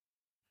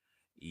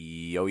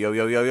Yo, yo,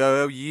 yo, yo,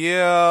 yo, yo,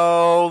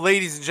 yo.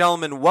 Ladies and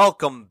gentlemen,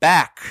 welcome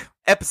back.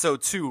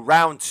 Episode 2,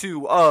 round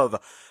 2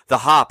 of The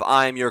Hop.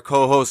 I'm your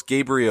co-host,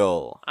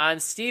 Gabriel. I'm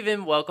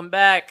Steven. Welcome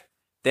back.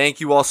 Thank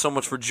you all so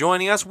much for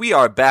joining us. We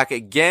are back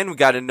again. We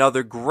got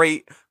another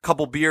great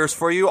couple beers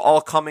for you,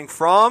 all coming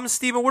from...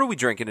 Steven, what are we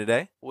drinking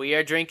today? We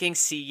are drinking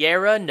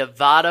Sierra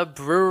Nevada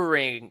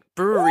Brewery.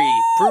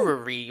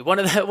 One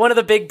of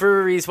the big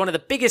breweries, one of the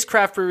biggest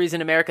craft breweries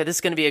in America. This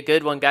is going to be a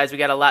good one, guys. We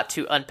got a lot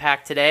to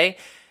unpack today.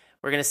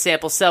 We're going to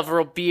sample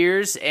several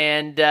beers,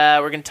 and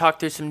we're going to talk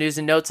through some news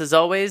and notes as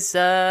always.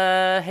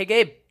 Hey,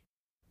 Gabe.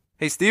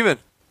 Hey, Steven.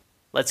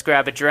 Let's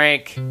grab a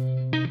drink.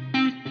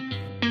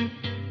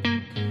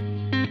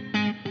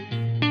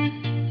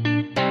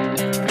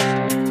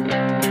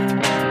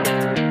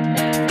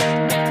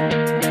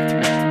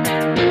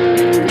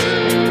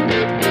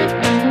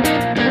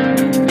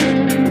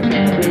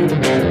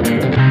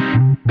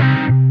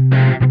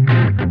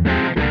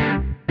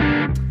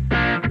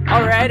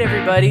 All right,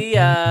 everybody.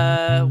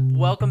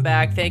 Welcome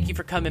back. Thank you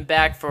for coming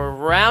back for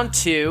round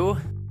 2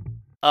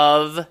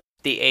 of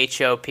the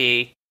HOP.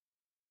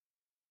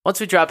 Once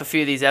we drop a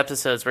few of these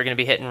episodes, we're going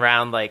to be hitting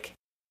round, have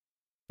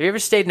you ever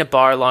stayed in a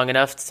bar long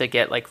enough to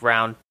get,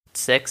 round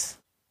 6?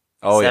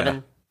 Oh,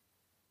 7?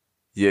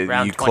 Yeah,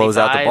 round you close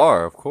out the 25?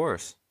 bar, of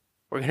course.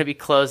 We're going to be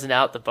closing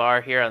out the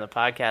bar here on the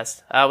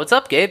podcast. What's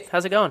up, Gabe?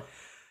 How's it going?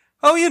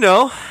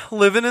 Oh,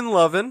 living and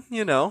loving,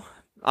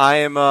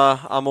 I'm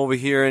over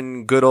here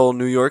in good old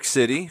New York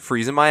City,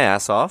 freezing my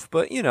ass off,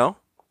 but,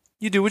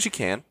 you do what you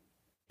can.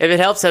 If it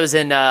helps, I was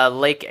in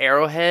Lake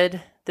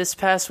Arrowhead this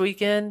past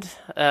weekend,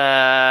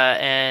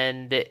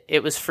 and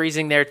it was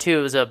freezing there, too.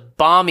 It was a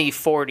balmy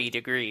 40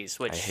 degrees,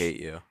 which... I hate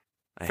you.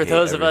 For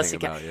those of us...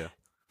 about you.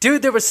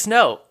 Dude, there was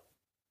snow.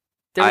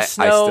 I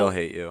still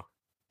hate you.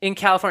 In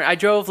California. I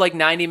drove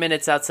 90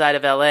 minutes outside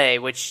of LA,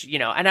 which,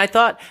 and I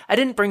thought I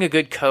didn't bring a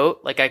good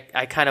coat.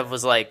 I kind of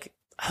was like,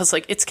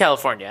 it's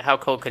California. How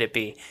cold could it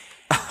be?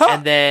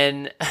 and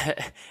then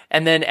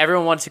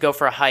everyone wanted to go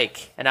for a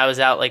hike, and I was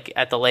out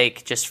at the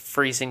lake just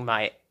freezing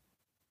my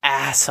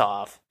ass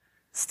off.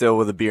 Still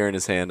with a beer in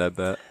his hand, I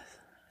bet.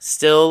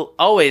 Still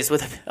always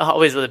with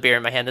a beer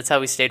in my hand. That's how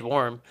we stayed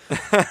warm.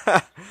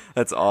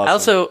 That's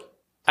awesome.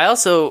 I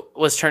also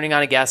was turning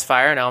on a gas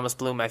fire, and I almost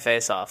blew my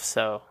face off.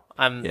 So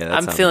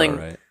I'm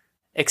feeling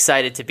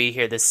excited to be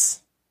here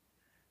this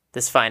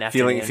fine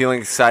afternoon. Feeling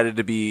excited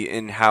to be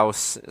in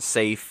house,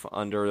 safe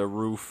under a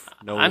roof.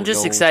 I'm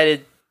just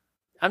excited.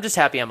 I'm just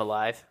happy I'm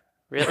alive.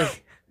 Really.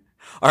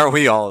 Aren't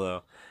we all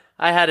though?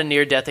 I had a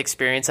near-death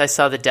experience. I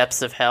saw the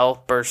depths of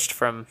hell burst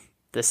from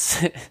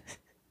this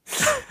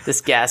this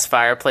gas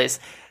fireplace.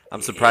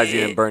 I'm surprised you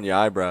didn't burn your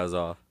eyebrows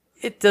off.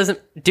 It doesn't,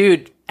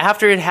 dude.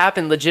 After it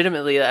happened,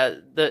 legitimately,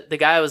 the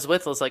guy I was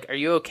with was like, "Are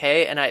you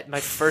okay?" And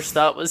my first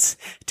thought was,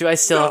 "Do I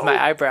still have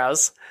my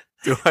eyebrows?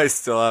 Do I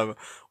still have?"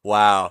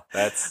 Wow,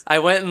 that's... I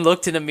went and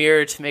looked in a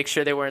mirror to make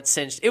sure they weren't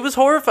singed. It was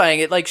horrifying.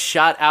 It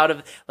shot out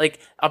of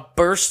a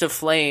burst of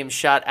flame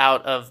shot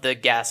out of the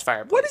gas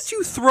fireplace. What did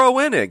you throw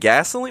in it?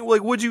 Gasoline?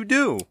 What'd you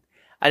do?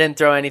 I didn't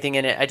throw anything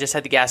in it. I just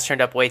had the gas turned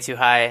up way too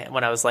high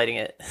when I was lighting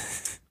it.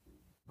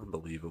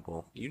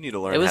 Unbelievable. You need to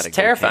learn it was how to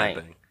terrifying.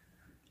 go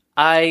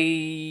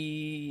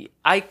camping.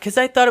 Because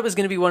I thought it was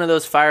going to be one of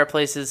those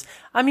fireplaces.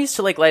 I'm used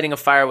to lighting a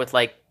fire with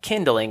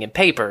kindling and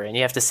paper, and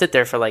you have to sit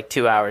there for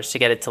 2 hours to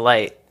get it to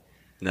light.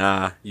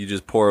 Nah, you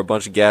just pour a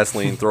bunch of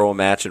gasoline, throw a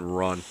match, and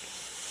run.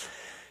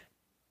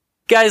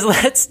 Guys,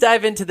 let's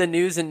dive into the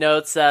news and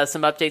notes.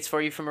 Some updates for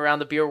you from around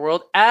the beer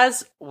world,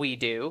 as we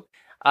do.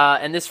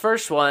 And this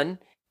first one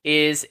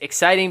is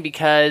exciting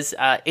because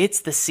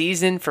it's the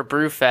season for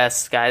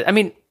Brewfest, guys. I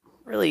mean,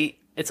 really,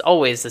 it's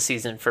always the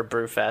season for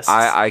Brewfest.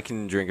 I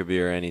can drink a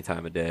beer any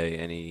time of day,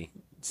 any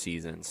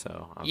season.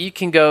 So you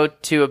can go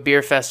to a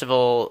beer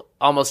festival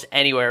almost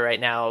anywhere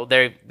right now.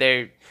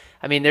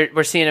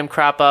 We're seeing them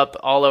crop up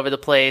all over the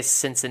place.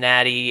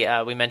 Cincinnati,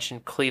 we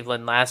mentioned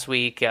Cleveland last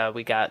week.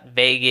 We got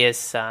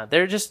Vegas.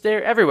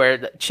 They're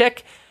everywhere.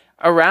 Check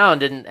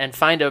around and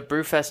find a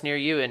Brewfest near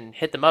you and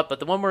hit them up. But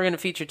the one we're going to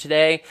feature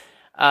today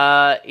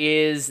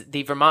is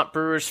the Vermont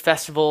Brewers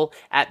Festival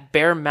at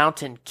Bear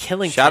Mountain,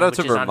 Killington. Shout out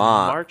to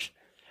Vermont.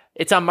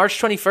 It's on March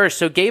 21st.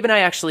 So Gabe and I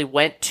actually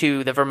went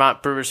to the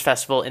Vermont Brewers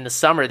Festival in the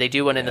summer. They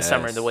do one in the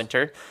summer and the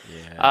winter.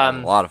 Yeah, a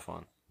lot of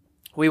fun.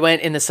 We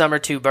went in the summer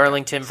to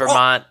Burlington,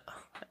 Vermont.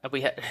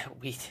 We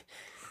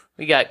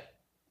got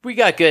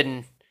good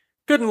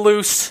and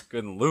loose.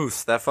 Good and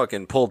loose. That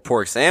fucking pulled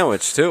pork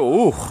sandwich too.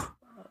 Ooh.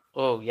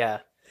 Oh yeah.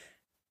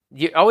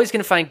 You're always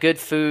gonna find good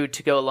food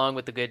to go along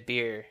with the good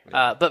beer.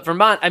 But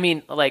Vermont,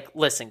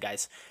 listen,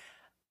 guys.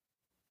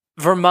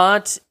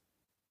 Vermont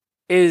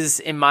is,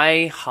 in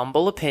my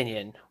humble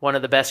opinion, one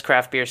of the best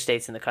craft beer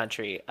states in the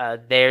country.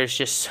 There's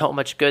just so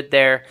much good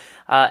there.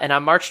 And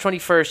on March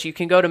 21st, you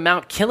can go to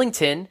Mount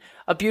Killington,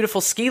 a beautiful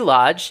ski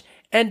lodge,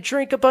 and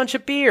drink a bunch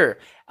of beer.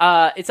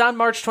 It's on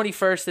March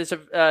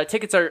 21st.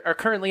 Tickets are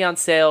currently on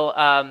sale.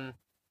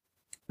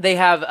 They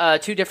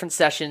have 2 different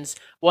sessions,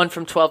 one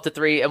from 12 to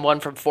 3 and one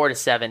from 4 to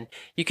 7.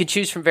 You can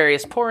choose from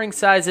various pouring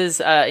sizes,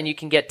 and you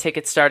can get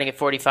tickets starting at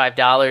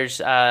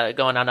 $45,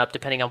 going on up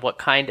depending on what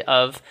kind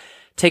of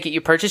ticket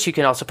you purchase. You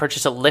can also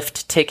purchase a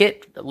lift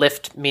ticket,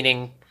 lift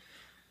meaning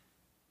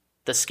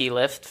the ski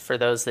lift for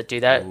those that do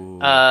that.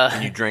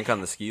 Can you drink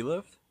on the ski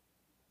lift?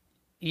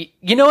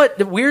 You know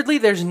what? Weirdly,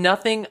 there's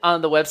nothing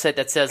on the website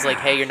that says like,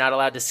 "Hey, you're not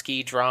allowed to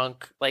ski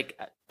drunk." Like,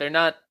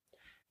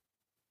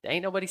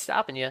 ain't nobody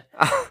stopping you.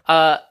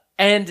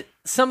 And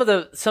some of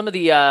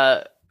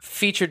the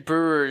featured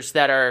brewers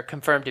that are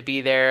confirmed to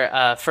be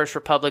there: First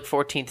Republic,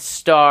 14th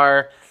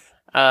Star,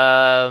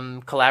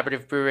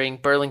 Collaborative Brewing,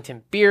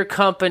 Burlington Beer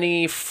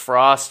Company,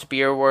 Frost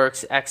Beer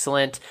Works,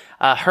 excellent.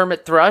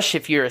 Hermit Thrush,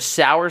 if you're a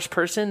sours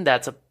person,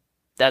 that's a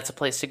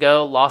place to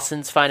go.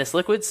 Lawson's Finest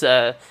Liquids,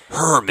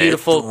 Hermit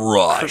beautiful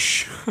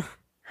Thrush.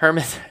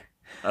 Hermit.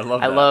 I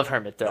love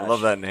Hermit Thrush. I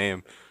love that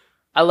name.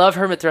 I love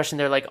Hermit Thrush, and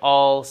they're like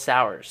all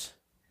sours.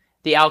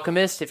 The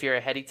Alchemist, if you're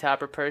a heady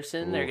topper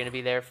person, they're going to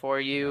be there for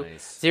you.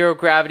 Nice. Zero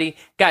Gravity,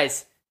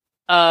 guys.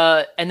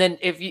 And then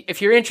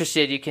if you're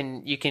interested, you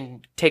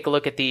can take a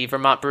look at the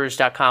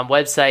VermontBrewers.com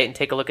website and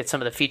take a look at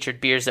some of the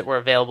featured beers that were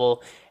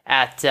available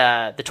at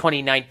the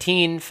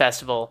 2019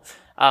 festival.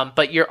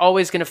 But you're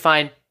always going to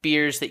find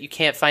beers that you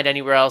can't find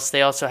anywhere else.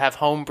 They also have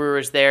home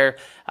brewers there,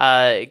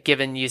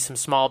 giving you some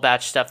small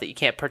batch stuff that you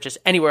can't purchase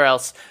anywhere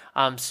else.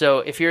 So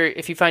if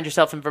you find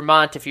yourself in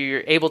Vermont, if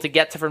you're able to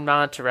get to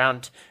Vermont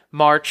around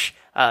March,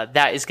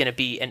 that is going to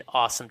be an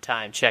awesome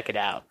time. Check it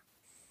out.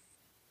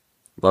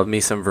 Love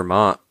me some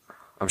Vermont.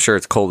 I'm sure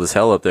it's cold as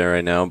hell up there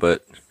right now,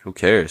 but who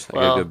cares? I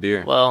got good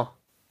beer. Well,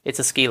 it's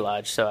a ski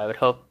lodge, so I would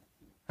hope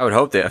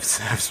they have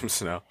some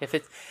snow. if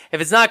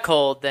it's not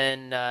cold,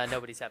 then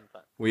nobody's having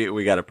fun.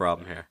 We got a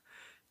problem here.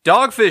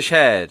 Dogfish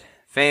Head.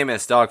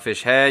 Famous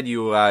Dogfish Head.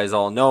 You guys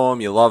all know them.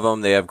 You love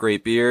them. They have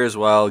great beers.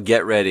 Well,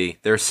 get ready.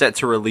 They're set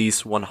to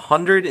release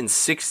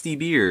 160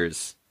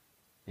 beers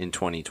in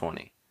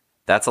 2020.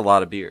 That's a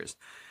lot of beers.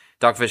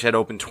 Dogfish Head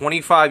opened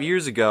 25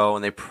 years ago,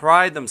 and they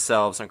pride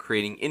themselves on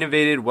creating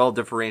innovative,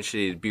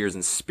 well-differentiated beers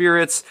and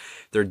spirits.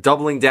 They're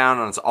doubling down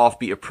on its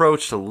offbeat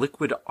approach to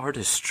liquid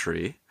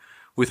artistry,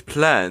 with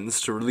plans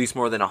to release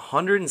more than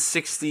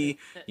 160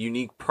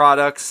 unique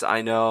products.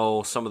 I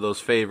know some of those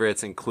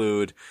favorites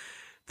include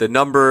the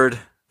numbered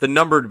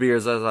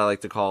beers, as I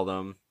like to call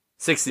them,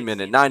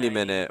 60-minute,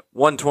 90-minute,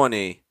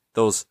 120,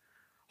 those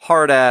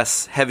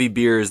hard-ass, heavy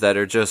beers that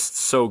are just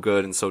so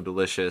good and so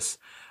delicious.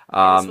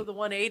 With the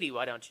 180,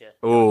 why don't you?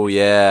 Oh,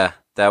 yeah,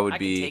 that would I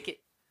be... can take it.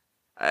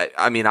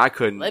 I mean, I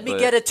couldn't. Let me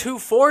get a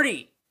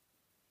 240.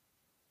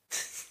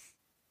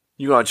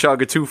 You gonna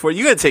chug a 240?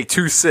 You gotta take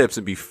 2 sips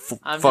and be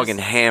fucking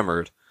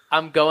hammered.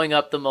 I'm going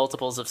up the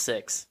multiples of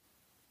 6.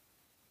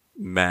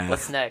 Math.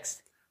 What's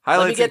next?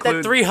 Highlights Let me get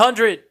that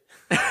 300.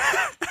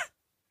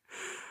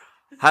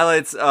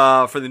 Highlights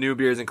for the new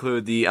beers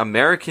include the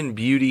American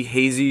Beauty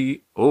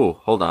Hazy... Oh,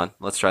 hold on.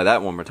 Let's try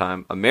that one more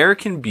time.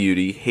 American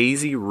Beauty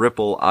Hazy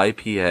Ripple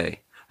IPA.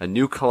 A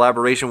new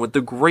collaboration with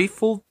the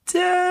Grateful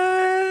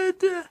Dead.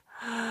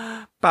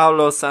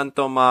 Palo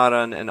Santo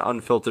Maran, an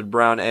unfiltered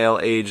brown ale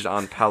aged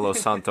on Palo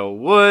Santo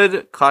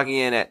wood, clocking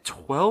in at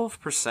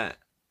 12%.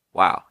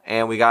 Wow.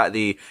 And we got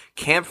the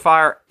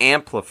Campfire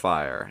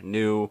Amplifier,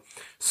 new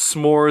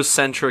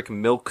s'mores-centric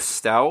milk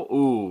stout.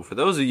 Ooh, for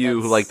those of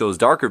you who like those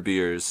darker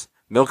beers,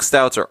 milk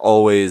stouts are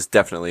always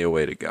definitely a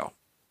way to go.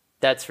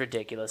 That's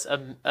ridiculous.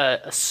 A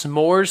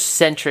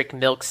s'mores-centric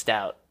milk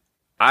stout.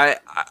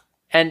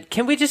 And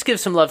can we just give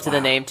some love to the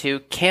name,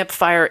 too?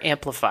 Campfire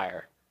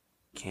Amplifier.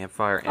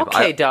 Campfire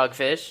Amplifier. Okay,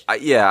 Dogfish.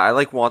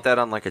 I want that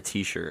on like a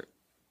t-shirt.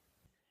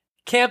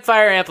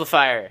 Campfire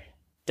Amplifier.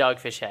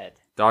 Dogfish Head.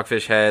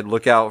 Dogfish Head,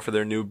 look out for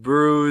their new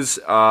brews.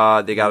 They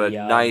got a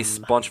nice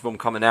bunch of them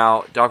coming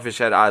out. Dogfish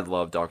Head, I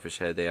love Dogfish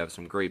Head. They have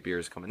some great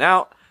beers coming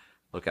out.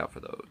 Look out for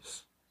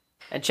those.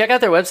 And check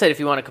out their website if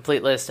you want a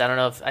complete list. I don't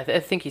know if I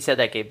think you said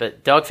that, Gabe,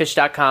 but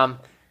dogfish.com.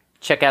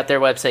 Check out their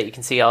website. You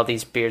can see all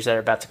these beers that are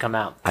about to come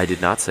out. I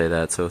did not say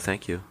that, so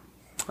thank you.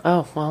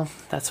 Oh, well,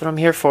 that's what I'm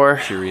here for.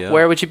 Cheerio.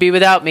 Where would you be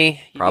without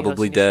me?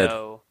 Probably dead.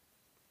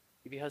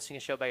 You'd be hosting a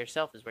show by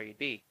yourself is where you'd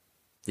be.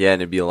 Yeah,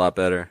 and it'd be a lot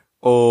better.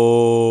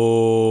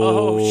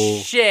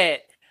 Oh,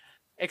 shit.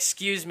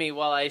 Excuse me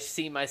while I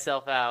see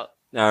myself out.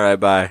 All right,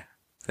 bye.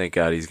 Thank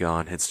God he's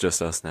gone. It's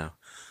just us now.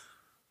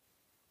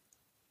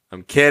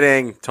 I'm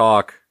kidding.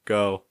 Talk.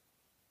 Go.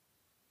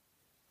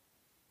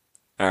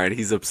 All right,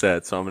 he's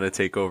upset, so I'm going to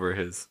take over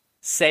his.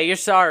 Say you're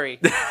sorry.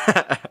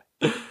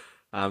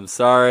 I'm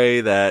sorry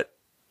that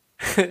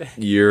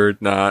you're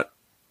not.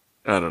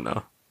 I don't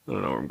know where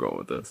I'm going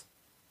with this.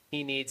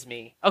 He needs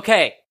me.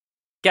 Okay,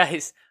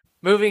 guys,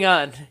 moving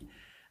on.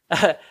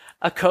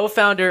 A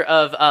co-founder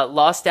of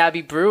Lost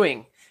Abbey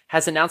Brewing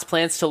has announced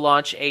plans to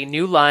launch a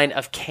new line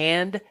of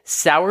canned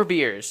sour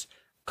beers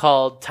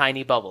called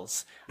Tiny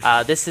Bubbles.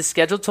 This is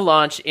scheduled to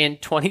launch in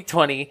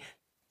 2020.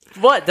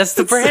 What? That's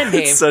the brand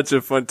name. It's such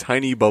a fun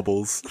Tiny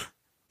Bubbles.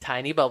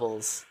 Tiny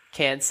Bubbles.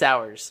 Canned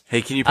sours.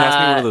 Hey, can you pass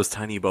me one of those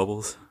Tiny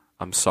Bubbles?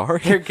 I'm sorry.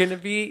 They're going to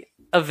be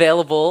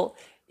available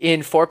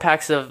in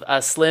 4-packs of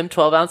slim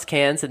 12-ounce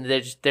cans, and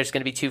there's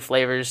going to be 2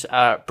 flavors,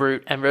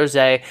 Brut and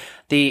Rosé.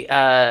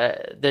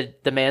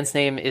 The man's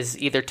name is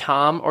either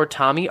Tom or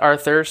Tommy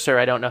Arthur. Sir,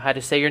 I don't know how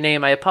to say your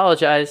name. I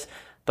apologize.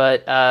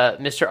 But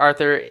Mr.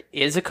 Arthur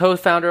is a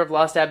co-founder of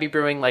Lost Abbey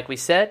Brewing, like we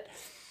said.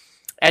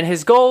 And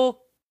his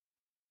goal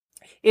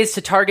is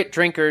to target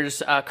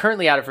drinkers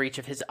currently out of reach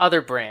of his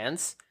other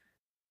brands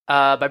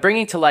by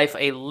bringing to life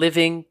a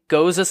living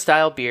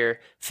Goza-style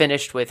beer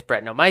finished with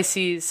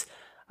Brettanomyces,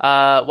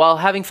 while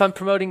having fun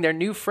promoting their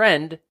new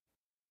friend,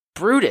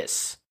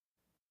 Brutus.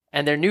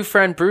 And their new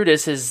friend,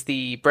 Brutus, is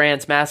the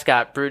brand's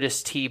mascot,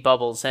 Brutus T.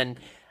 Bubbles. And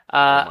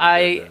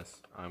I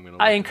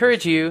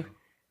encourage you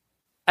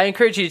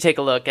to take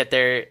a look at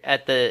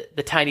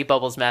the Tiny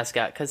Bubbles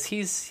mascot, because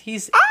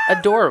he's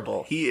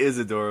adorable. He is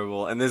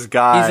adorable, and this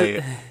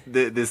guy,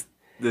 this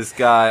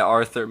guy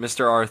Arthur,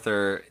 Mr.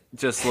 Arthur,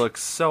 just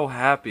looks so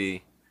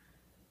happy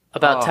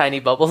about Tiny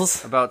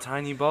Bubbles. About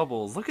Tiny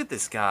Bubbles. Look at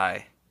this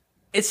guy.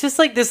 It's just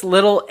like this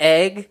little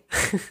egg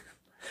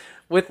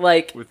with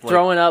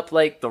throwing up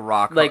like the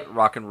rock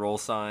and roll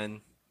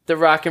sign. The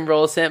rock and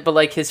roll sign, but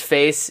like his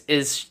face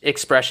is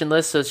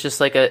expressionless, so it's just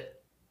like a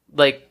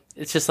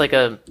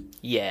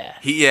yeah.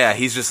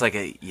 He's just like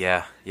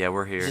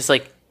we're here. Just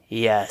like,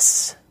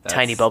 yes, that's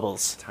Tiny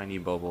Bubbles. Tiny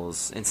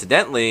Bubbles.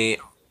 Incidentally,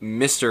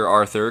 Mr.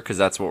 Arthur, because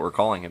that's what we're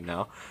calling him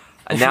now,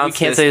 announced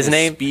we can't say his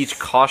name. Speech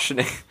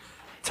cautioning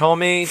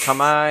Tomas,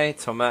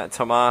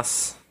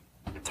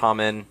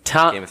 Tommen,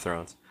 Game of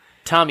Thrones.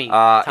 Tommy.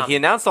 He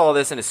announced all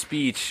this in a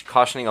speech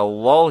cautioning a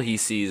lull he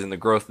sees in the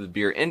growth of the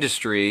beer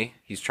industry.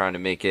 He's trying to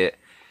make it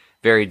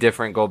very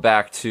different, go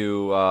back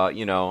to,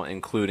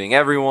 including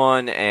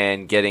everyone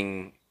and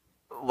getting,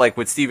 like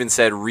what Steven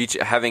said,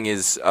 having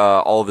his,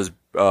 all of his,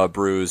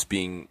 brews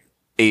being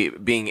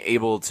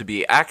able to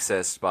be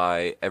accessed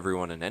by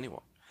everyone and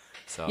anyone.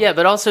 So. Yeah,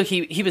 but also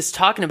he was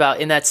talking about,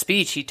 in that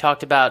speech, he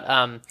talked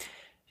about,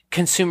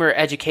 consumer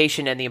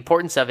education and the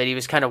importance of it. He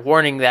was kind of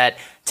warning that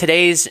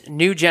today's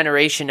new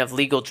generation of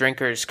legal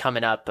drinkers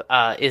coming up,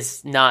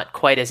 is not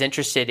quite as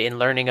interested in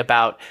learning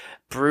about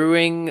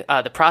brewing,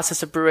 the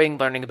process of brewing,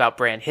 learning about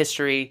brand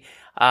history.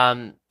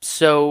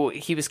 So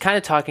he was kind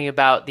of talking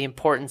about the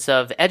importance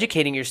of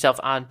educating yourself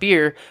on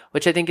beer,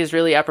 which I think is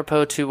really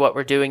apropos to what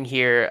we're doing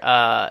here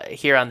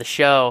on the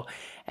show.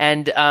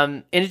 And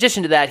in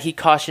addition to that, he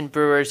cautioned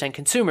brewers and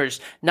consumers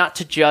not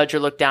to judge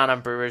or look down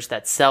on brewers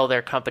that sell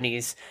their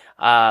companies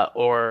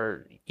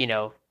or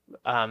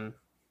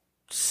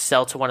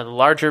sell to one of the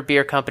larger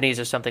beer companies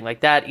or something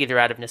like that, either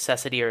out of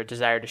necessity or a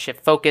desire to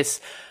shift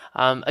focus.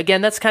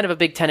 Again, that's kind of a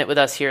big tenet with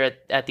us here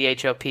at the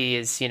HOP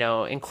is,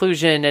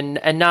 inclusion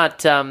and not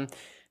trying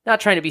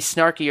to be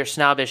snarky or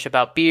snobbish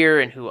about beer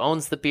and who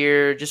owns the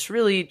beer, just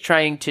really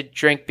trying to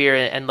drink beer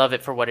and love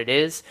it for what it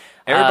is.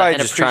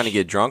 Everybody's just trying to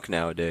get drunk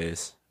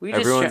nowadays.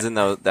 Everyone's in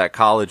that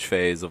college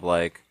phase of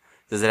like,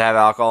 does it have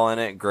alcohol in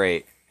it?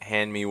 Great.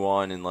 Hand me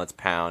one and let's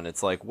pound.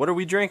 It's like, what are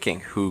we drinking?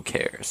 Who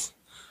cares?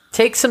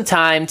 Take some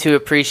time to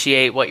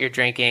appreciate what you're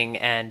drinking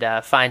and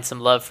find some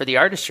love for the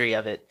artistry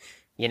of it,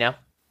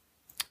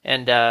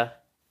 And to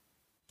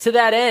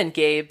that end,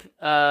 Gabe,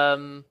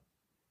 I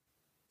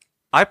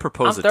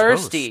propose I'm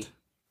thirsty. Toast.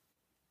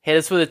 Hit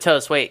us with a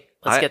toast. Wait,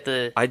 let's get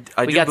the. I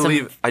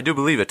do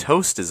believe a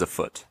toast is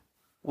afoot.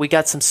 We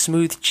got some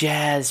smooth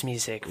jazz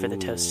music for the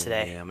toast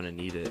today. Yeah, I'm gonna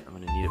need it. I'm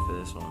gonna need it for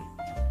this one.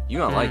 You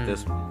gonna like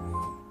this one?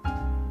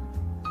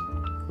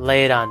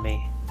 Lay it on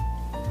me.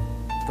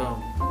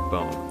 Boom.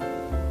 Boom.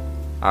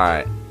 All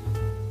right.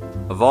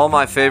 Of all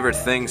my favorite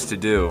things to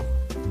do,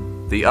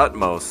 the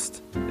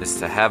utmost is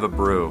to have a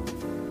brew.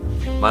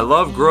 My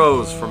love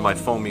grows from my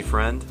foamy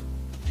friend,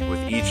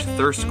 with each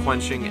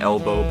thirst-quenching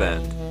elbow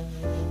bend.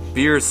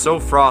 Beer is so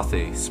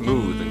frothy,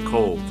 smooth, and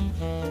cold.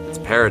 It's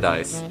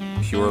paradise,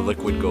 pure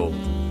liquid gold.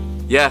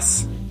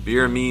 Yes,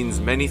 beer means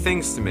many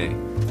things to me.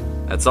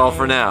 That's all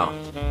for now.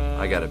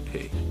 I gotta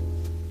pee.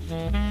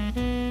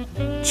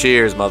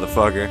 Cheers,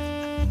 motherfucker.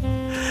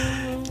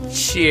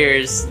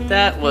 Cheers.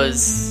 That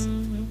was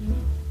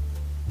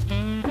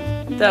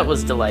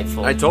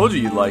delightful. I told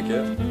you you'd like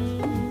it.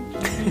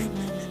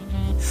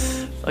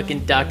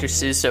 Fucking Dr.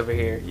 Seuss over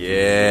here.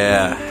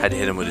 Yeah, had to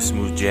hit him with a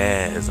smooth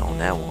jazz on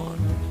that one.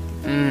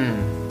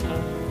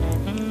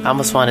 I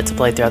almost wanted to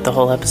play throughout the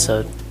whole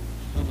episode.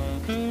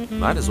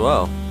 Might as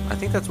well. I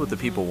think that's what the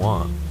people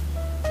want.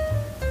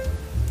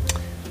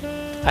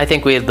 I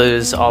think we'd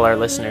lose all our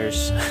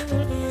listeners.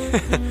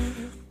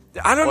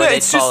 I don't know.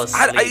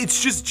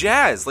 It's just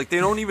jazz. Like, they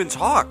don't even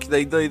talk.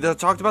 They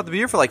talked about the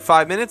beer for like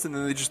 5 minutes and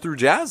then they just threw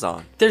jazz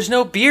on. There's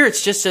no beer.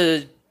 It's just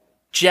a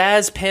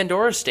jazz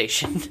Pandora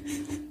station.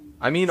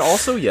 I mean,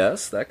 also,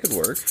 yes, that could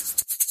work.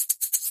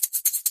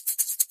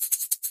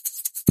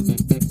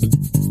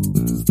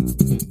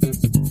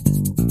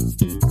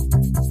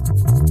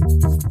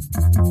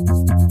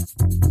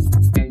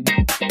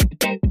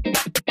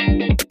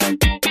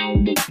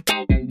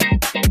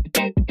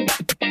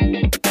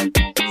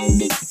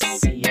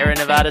 Sierra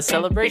Nevada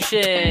celebration.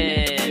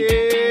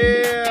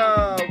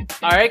 Yeah.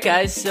 All right,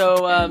 guys.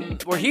 So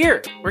we're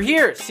here.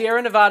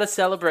 Sierra Nevada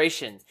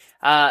celebration.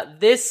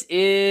 This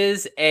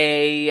is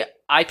a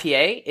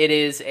IPA. It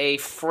is a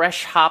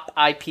fresh hop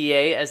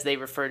IPA, as they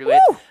refer to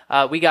it.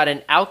 We got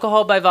an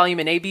alcohol by volume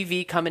and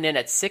ABV coming in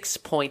at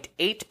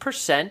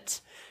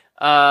 6.8%.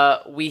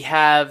 We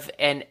have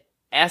an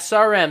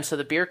SRM, so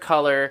the beer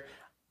color,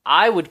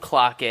 I would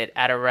clock it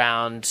at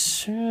around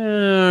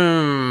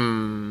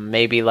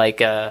maybe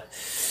like a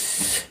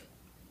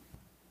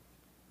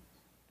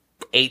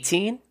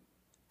 18,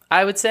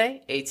 I would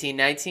say. 18,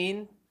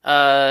 19,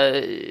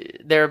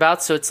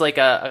 thereabouts. So it's like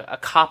a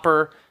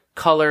copper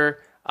color,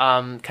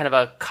 kind of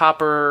a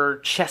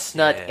copper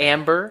chestnut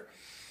amber.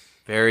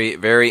 Very,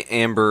 very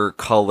amber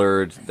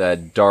colored,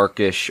 that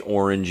darkish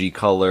orangey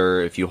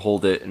color. If you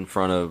hold it in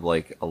front of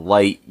like a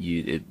light,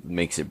 it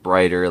makes it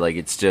brighter. Like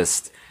it's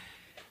just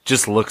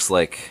looks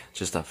like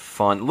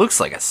looks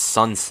like a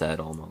sunset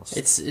almost.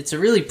 It's a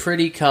really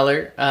pretty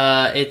color.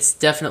 It's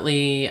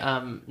definitely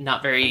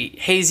not very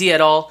hazy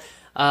at all.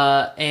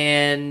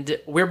 And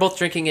we're both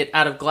drinking it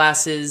out of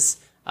glasses,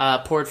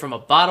 poured from a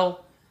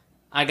bottle.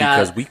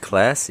 Because we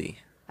classy.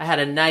 I had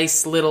a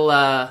nice little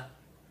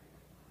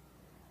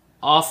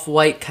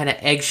off-white kind of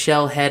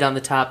eggshell head on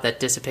the top that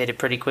dissipated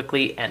pretty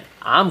quickly, and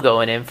I'm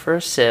going in for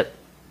a sip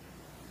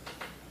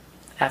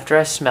after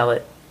I smell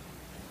it.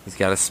 He's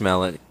got to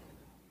smell it.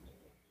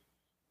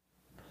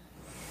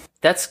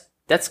 That's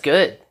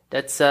good.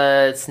 It's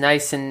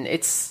nice and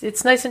it's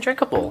nice and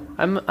drinkable.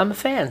 I'm a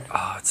fan.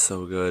 Oh, it's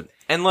so good.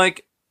 And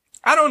like,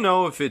 I don't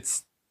know if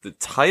it's the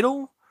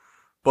title,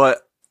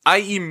 but I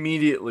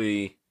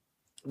immediately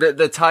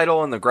the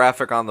title and the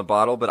graphic on the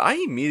bottle, but I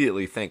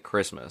immediately think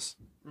Christmas.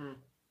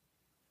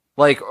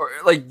 Like,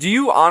 do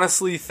you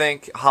honestly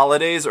think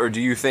holidays, or do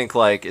you think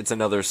like it's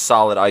another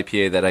solid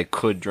IPA that I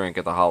could drink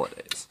at the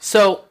holidays?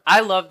 So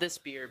I love this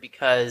beer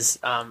because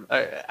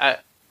I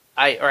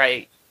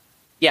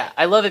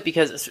love it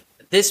because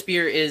this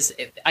beer is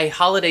a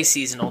holiday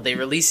seasonal. They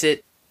release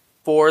it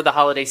for the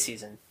holiday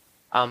season,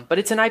 but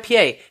it's an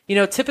IPA. You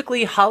know,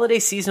 typically holiday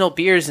seasonal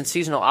beers and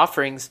seasonal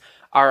offerings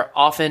are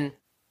often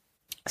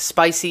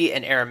spicy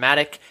and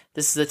aromatic.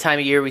 This is the time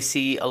of year we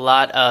see a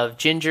lot of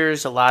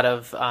gingers, a lot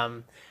of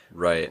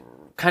right,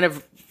 kind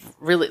of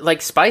really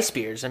like spice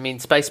beers. I mean,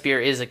 spice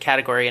beer is a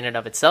category in and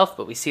of itself,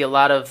 but we see a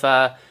lot of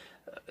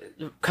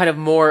kind of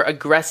more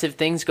aggressive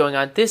things going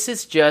on. This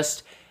is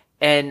just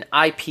an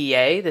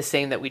IPA, the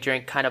same that we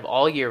drink kind of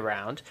all year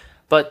round,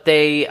 but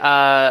they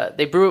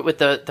brew it with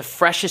the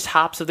freshest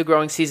hops of the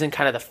growing season,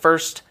 kind of the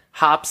first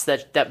hops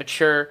that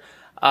mature,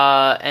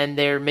 and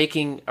they're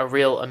making a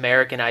real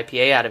American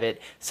IPA out of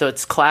it. So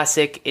it's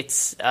classic,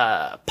 it's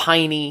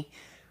piney.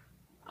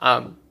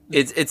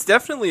 It's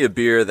definitely a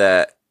beer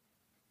that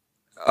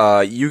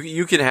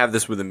you can have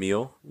this with a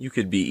meal. You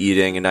could be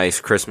eating a nice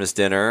Christmas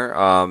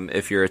dinner.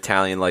 If you're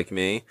Italian like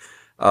me,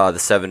 the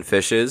Seven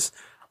Fishes.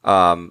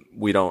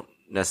 We don't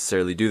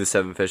necessarily do the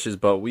Seven Fishes,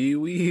 but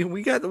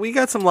we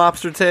got some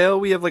lobster tail.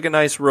 We have like a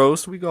nice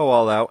roast. We go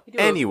all out.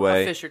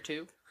 Anyway, a fish or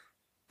two.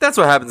 That's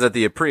what happens at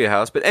the Apria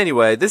house. But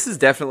anyway, this is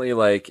definitely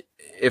like,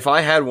 if I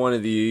had one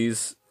of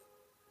these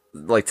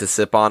like to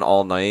sip on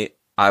all night,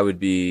 I would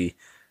be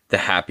the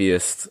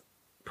happiest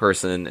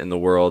person in the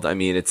world. I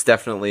mean, it's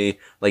definitely,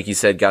 like you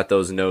said, got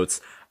those notes.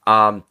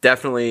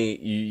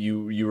 Definitely,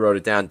 you wrote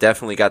it down.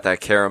 Definitely got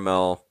that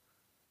caramel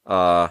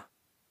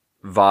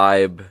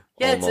vibe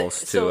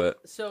almost to it.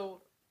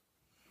 So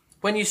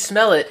when you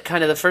smell it,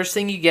 kind of the first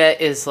thing you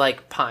get is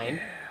like pine.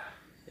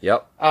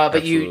 Yep. But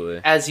absolutely.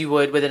 you, as you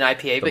would with an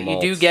IPA, but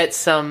malts. You do get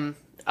some,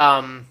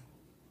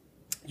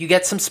 you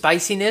get some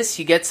spiciness.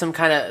 You get some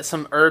kind of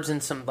some herbs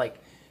and some like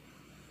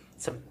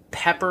some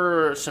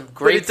pepper or some grapefruit.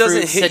 But it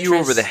doesn't hit citrus. you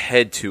over the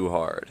head too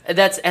hard.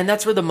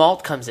 That's where the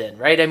malt comes in,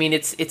 right? I mean,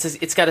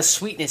 it's got a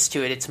sweetness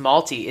to it. It's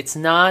malty. It's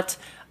not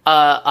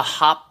a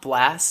hop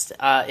blast.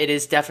 It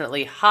is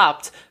definitely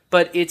hopped,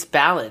 but it's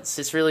balanced.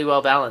 It's really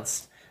well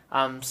balanced.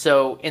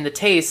 So in the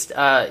taste,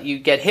 you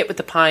get hit with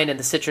the pine and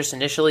the citrus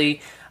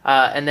initially.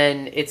 And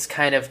then it's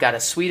kind of got a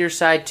sweeter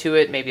side to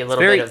it, maybe a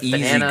little bit of banana.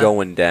 Very easy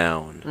going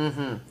down.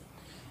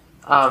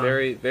 Mm-hmm.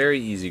 Very, very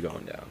easy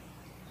going down.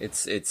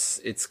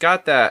 It's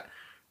got that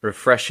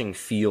refreshing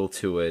feel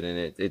to it,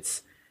 and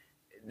it's.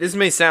 This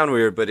may sound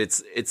weird, but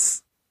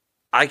it's.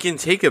 I can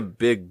take a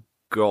big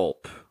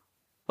gulp.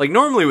 Like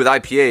normally with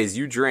IPAs,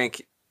 you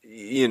drink,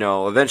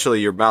 eventually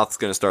your mouth's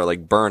gonna start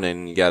like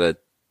burning. You gotta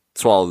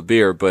swallow the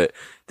beer, but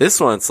this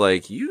one, it's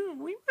like we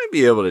might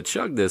be able to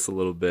chug this a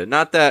little bit.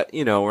 Not that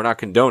we're not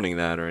condoning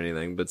that or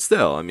anything, but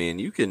still, I mean,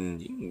 you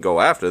can go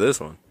after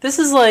this one. This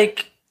is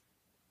like,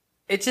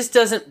 it just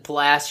doesn't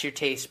blast your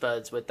taste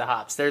buds with the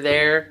hops. They're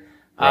there,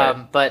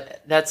 Right.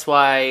 but that's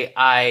why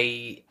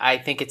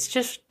I think it's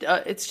just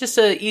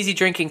a easy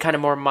drinking, kind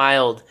of more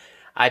mild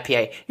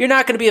IPA. You're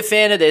not going to be a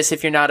fan of this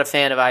if you're not a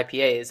fan of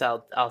IPAs.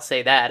 I'll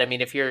say that. I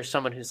mean, if you're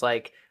someone who's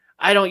like,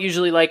 I don't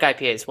usually like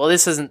IPAs, well,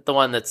 this isn't the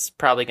one that's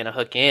probably going to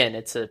hook you in.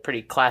 It's a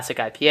pretty classic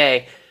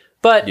IPA.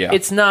 But Yeah.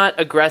 It's not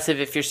aggressive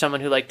if you're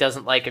someone who like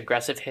doesn't like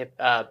aggressive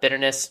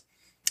bitterness.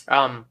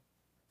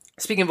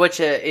 Speaking of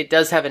which, it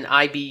does have an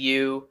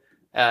IBU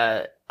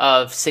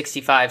of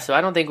 65. So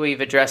I don't think we've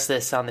addressed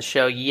this on the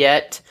show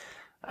yet.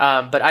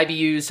 But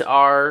IBUs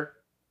are,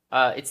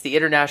 it's the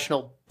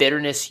International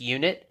Bitterness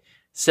Unit.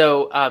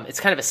 So it's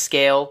kind of a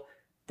scale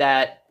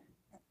that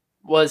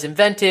was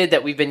invented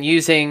that we've been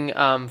using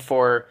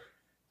for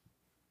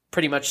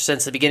pretty much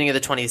since the beginning of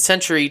the 20th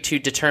century to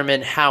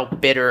determine how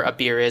bitter a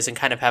beer is and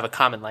kind of have a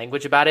common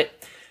language about it.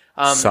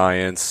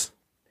 Science.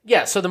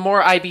 Yeah, so the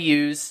more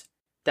IBUs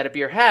that a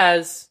beer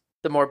has,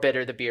 the more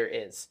bitter the beer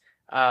is.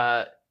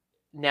 Now,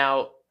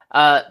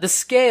 the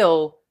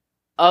scale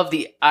of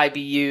the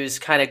IBUs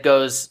kind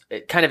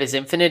of is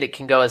infinite. It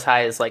can go as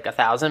high as like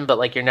 1,000, but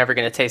like you're never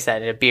going to taste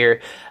that in a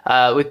beer.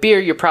 With beer,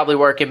 you're probably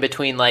working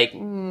between like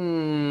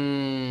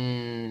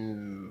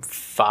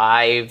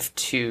 5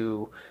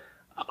 to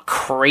a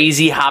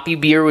crazy hoppy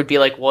beer would be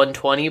like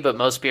 120, but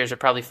most beers are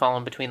probably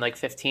falling between like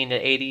 15 to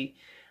 80.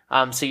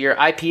 So your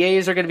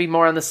IPAs are going to be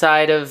more on the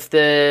side of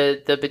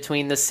the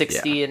between the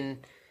 60 and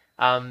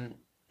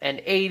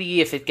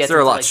 80 if it gets They're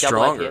a lot like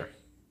stronger.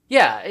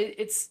 Yeah,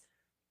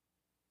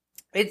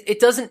 it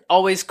doesn't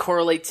always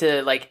correlate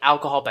to like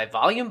alcohol by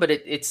volume, but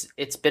it's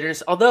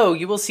bitterness. Although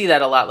you will see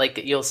that a lot. Like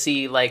you'll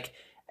see like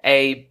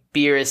a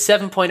beer is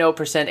 7.0%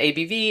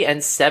 ABV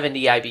and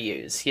 70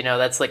 IBUs. You know,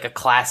 that's like a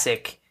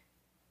classic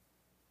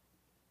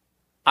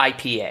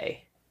IPA.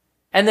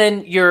 And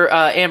then your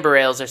amber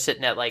ales are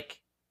sitting at like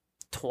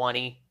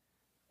 20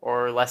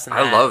 or less than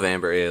that. I love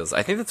amber ales.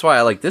 I think that's why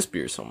I like this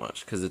beer so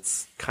much, because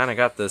it's kind of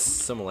got the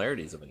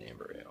similarities of an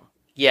amber ale.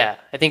 Yeah,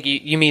 I think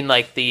you mean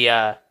like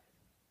the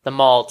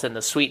malt and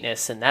the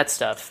sweetness and that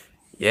stuff.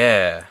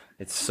 Yeah,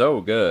 it's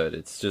so good.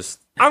 It's just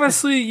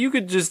honestly, you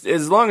could just,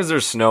 as long as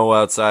there's snow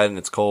outside and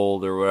it's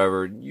cold or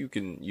whatever, you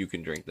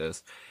can drink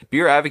this.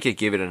 Beer Advocate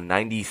gave it a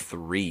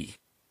 93.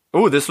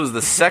 Oh, this was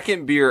the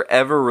second beer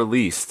ever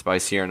released by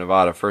Sierra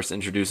Nevada, first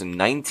introduced in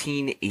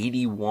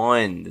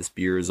 1981. This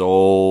beer is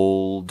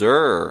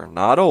older,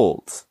 not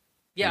old.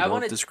 Yeah, I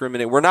want to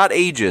discriminate. We're not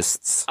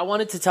ageists. I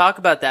wanted to talk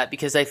about that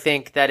because I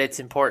think that it's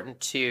important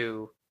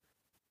to.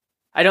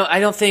 I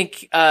don't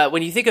think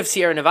when you think of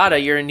Sierra Nevada,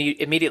 you're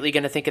immediately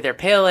going to think of their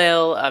pale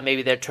ale,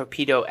 maybe their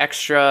Torpedo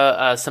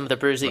Extra, some of the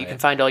brews that you can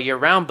find all year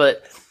round.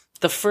 But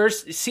the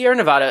first Sierra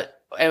Nevada,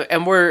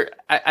 and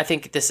I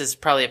think this is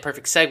probably a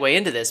perfect segue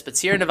into this, but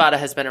Sierra Nevada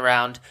has been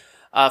around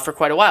for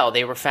quite a while.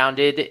 They were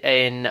founded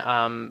in,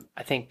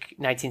 I think,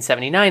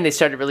 1979. They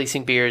started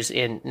releasing beers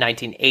in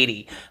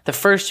 1980. The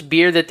first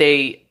beer that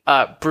they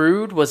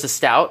brewed was a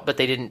stout, but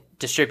they didn't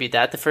distribute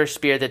that. The first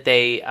beer that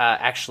they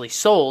actually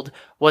sold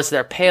was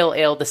their pale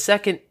ale. The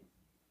second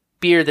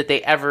beer that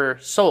they ever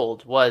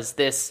sold was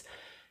this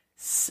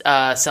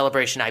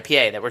Celebration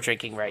IPA that we're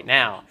drinking right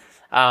now.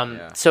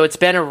 So it's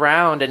been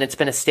around and it's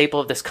been a staple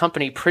of this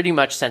company pretty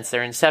much since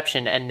their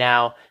inception, and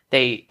now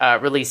they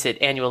release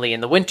it annually in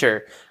the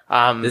winter.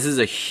 This is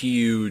a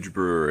huge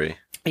brewery.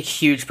 A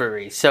huge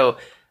brewery. So,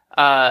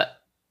 I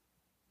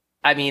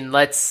mean,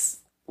 let's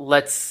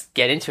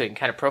get into it and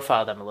kind of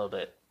profile them a little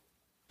bit.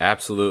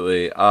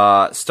 Absolutely.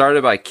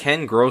 Started by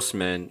Ken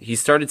Grossman. He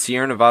started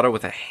Sierra Nevada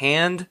with a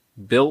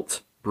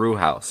hand-built brew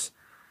house.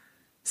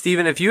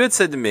 Steven, if you had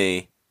said to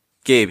me,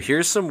 Gabe,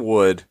 here's some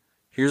wood,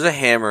 here's a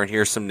hammer, and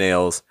here's some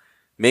nails,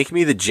 make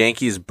me the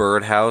jankiest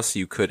birdhouse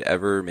you could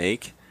ever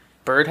make.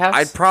 Birdhouse?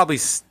 I'd probably...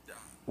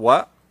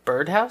 What?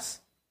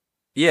 Birdhouse?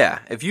 Yeah.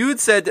 If you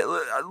had said...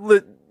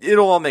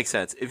 It'll all make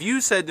sense. If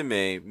you said to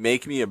me,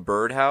 make me a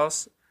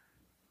birdhouse,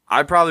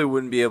 I probably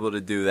wouldn't be able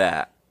to do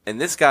that. And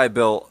this guy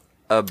built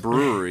a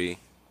brewery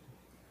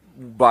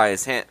by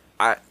his hand.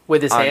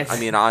 With his hands?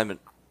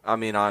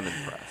 I'm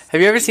impressed.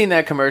 Have you ever seen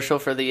that commercial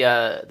for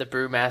the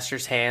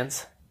Brewmaster's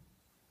hands?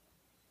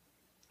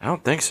 I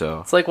don't think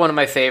so. It's like one of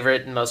my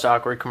favorite and most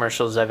awkward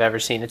commercials I've ever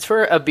seen. It's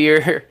for a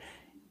beer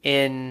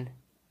in...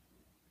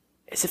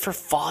 Is it for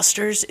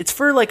Foster's? It's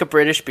for like a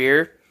British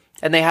beer.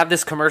 And they have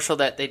this commercial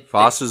that they...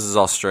 Foster's is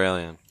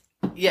Australian.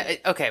 Yeah,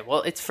 okay.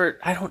 Well, it's for...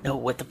 I don't know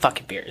what the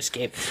fucking beer is,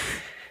 Gabe.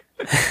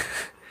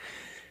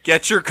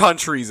 Get your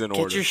countries in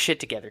order. Get your shit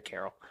together,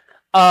 Carol.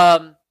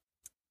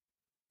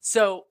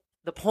 So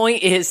the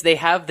point is they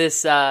have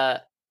this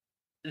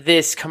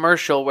this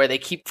commercial where they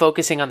keep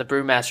focusing on the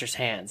brewmaster's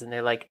hands, and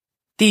they're like,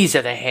 these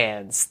are the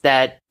hands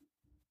that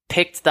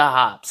picked the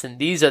hops, and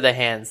these are the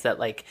hands that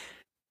like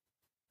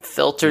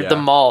filtered the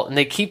malt, and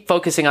they keep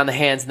focusing on the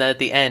hands, and then at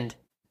the end,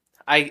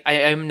 I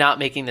am not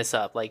making this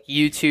up, like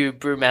YouTube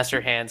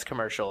brewmaster hands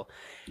commercial.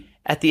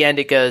 At the end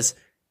it goes,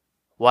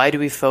 why do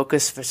we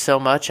focus for so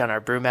much on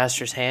our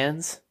brewmaster's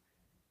hands?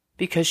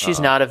 Because she's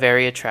not a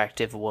very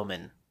attractive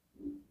woman.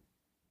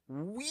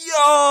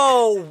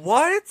 Yo,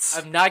 what?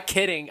 I'm not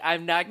kidding.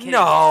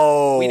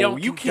 No, we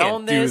don't you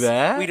condone can't do this.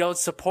 that. We don't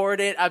support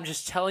it. I'm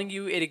just telling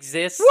you it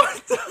exists.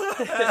 What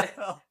the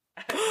hell?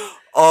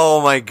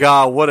 Oh my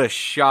god, what a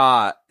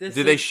shot! Do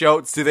they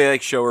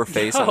like show her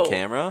face on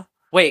camera?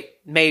 Wait,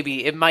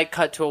 maybe it might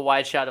cut to a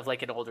wide shot of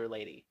like an older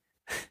lady.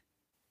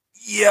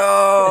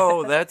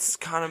 Yo, that's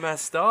kind of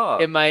messed up.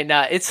 It might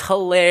not. It's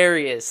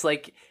hilarious.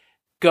 Like,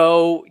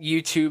 go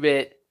YouTube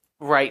it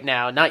right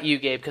now. Not you,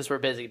 Gabe, because we're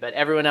busy, but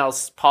everyone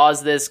else,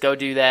 pause this, go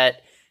do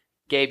that.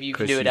 Gabe, you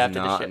can do it she's after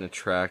the not show. an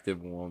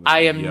attractive woman.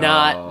 I am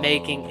not Yo.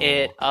 making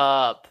it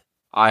up.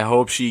 I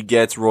hope she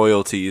gets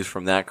royalties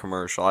from that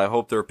commercial. I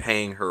hope they're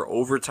paying her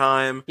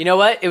overtime. You know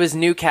what? It was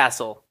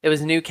Newcastle. It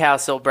was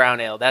Newcastle Brown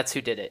Ale. That's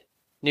who did it.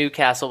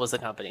 Newcastle was the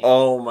company.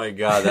 Oh my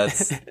god,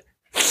 that's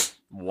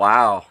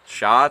wow.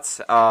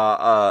 Shots.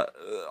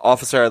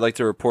 Officer, I'd like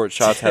to report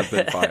shots have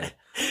been fired.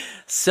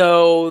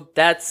 So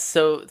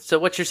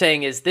what you're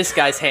saying is this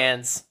guy's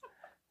hands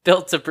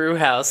built a brew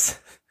house.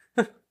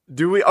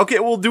 Do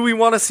we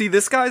want to see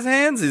this guy's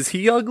hands? Is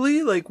he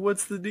ugly? Like,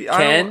 what's the deal?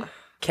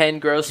 Ken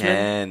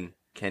Grossman.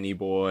 Kenny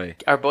boy.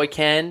 Our boy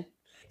Ken.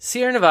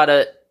 Sierra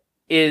Nevada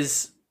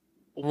is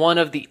one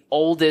of the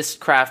oldest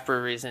craft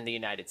breweries in the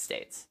United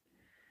States.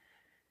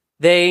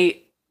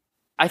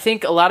 I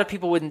think a lot of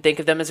people wouldn't think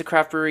of them as a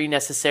craft brewery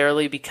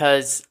necessarily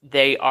because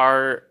they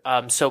are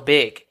so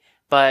big,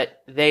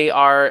 but they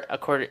are,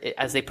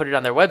 as they put it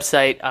on their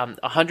website,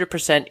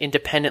 100%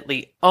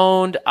 independently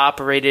owned,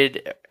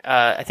 operated.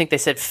 I think they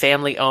said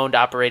family owned,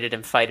 operated,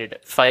 and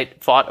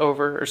fought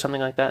over or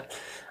something like that.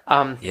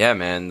 Yeah,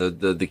 man.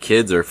 The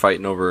kids are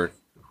fighting over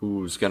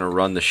who's gonna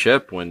run the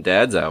ship when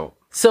dad's out.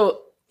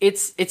 So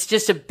it's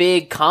just a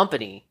big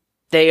company.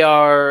 They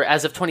are,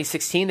 as of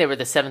 2016, they were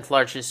the 7th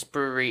largest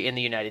brewery in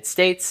the United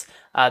States.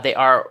 They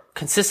are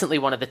consistently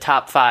one of the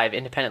top 5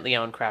 independently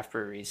owned craft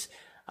breweries.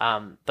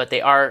 But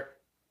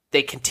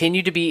they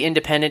continue to be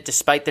independent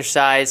despite their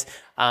size.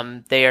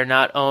 They are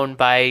not owned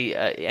by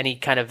any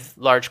kind of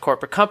large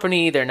corporate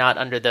company. They're not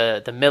under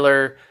the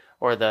Miller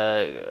or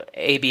the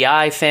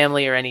ABI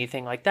family or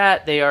anything like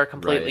that. They are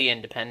completely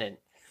independent.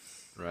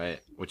 Right,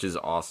 which is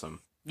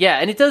awesome. Yeah,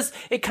 and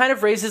it kind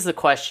of raises the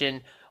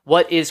question,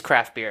 what is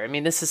craft beer? I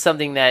mean, this is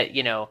something that,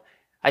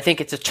 I think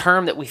it's a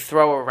term that we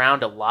throw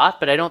around a lot,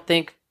 but I don't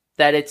think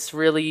that it's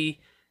really,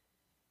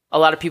 a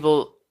lot of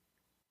people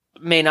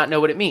may not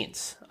know what it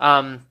means.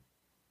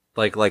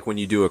 Like when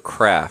you do a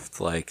craft,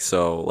 like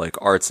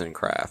arts and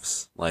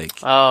crafts, you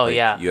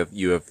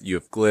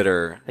have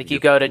glitter. Like you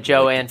go to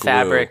Joanne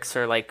Fabrics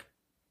or like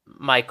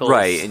Michael's.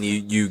 Right, and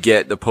you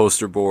get the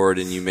poster board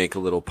and you make a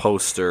little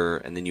poster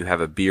and then you have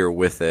a beer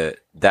with it.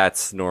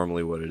 That's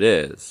normally what it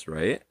is,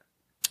 right?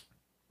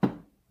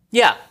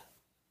 Yeah.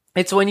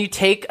 It's when you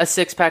take a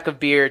 6-pack of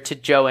beer to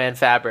Joanne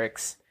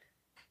Fabrics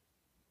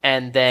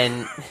and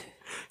then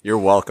you're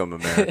welcome,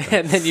 America.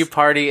 And then you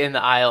party in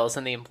the aisles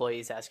and the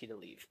employees ask you to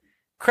leave.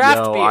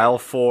 Craft beer. Aisle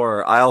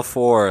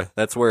 4.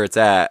 That's where it's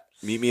at.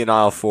 Meet me in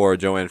aisle 4,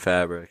 Joanne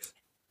Fabrics.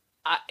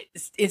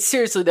 It's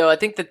seriously though, I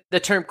think that the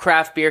term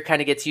craft beer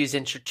kind of gets used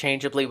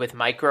interchangeably with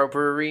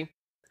microbrewery.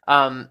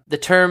 The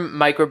term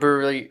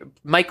microbrewery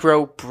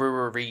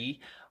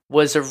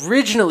was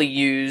originally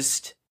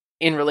used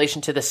in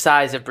relation to the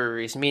size of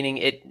breweries, meaning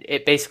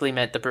it basically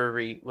meant the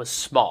brewery was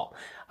small.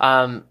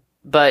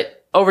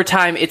 But over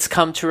time, it's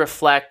come to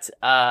reflect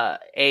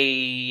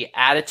a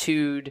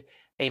attitude,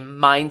 a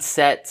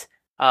mindset,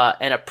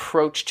 an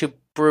approach to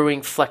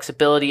brewing,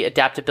 flexibility,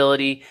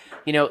 adaptability.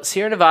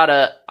 Sierra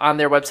Nevada on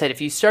their website,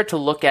 if you start to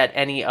look at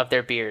any of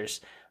their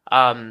beers,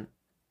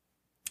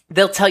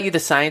 they'll tell you the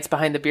science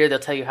behind the beer. They'll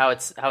tell you how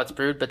it's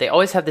brewed, but they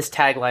always have this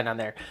tagline on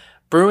there: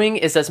 "Brewing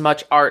is as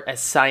much art as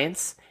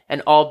science,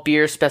 and all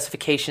beer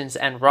specifications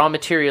and raw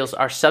materials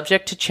are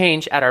subject to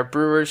change at our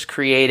brewer's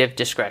creative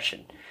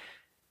discretion."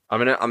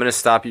 I'm gonna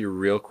stop you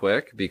real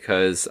quick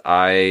because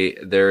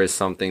there is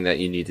something that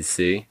you need to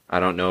see. I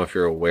don't know if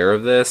you're aware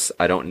of this.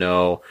 I don't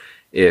know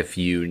if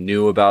you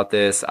knew about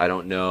this. I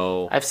don't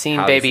know. I've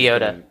seen Baby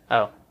Yoda.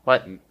 Oh,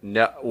 what?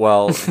 No,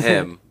 well,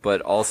 him,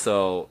 but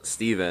also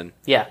Steven.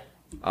 Yeah.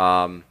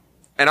 And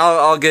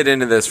I'll get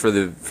into this for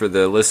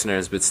the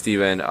listeners, but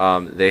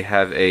Steven, they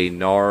have a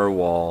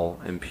Narwhal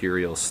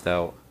Imperial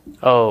Stout.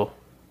 Oh.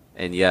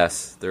 And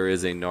yes, there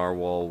is a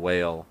Narwhal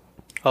whale.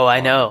 Oh, I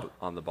know.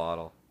 On the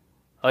bottle.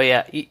 Oh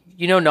yeah,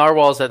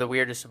 narwhals are the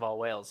weirdest of all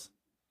whales.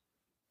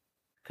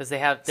 Because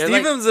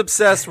Steven's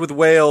obsessed with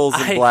whales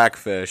and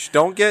blackfish.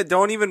 Don't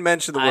even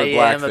mention the word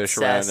blackfish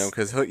around him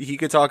because he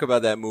could talk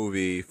about that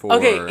movie for.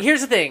 Okay,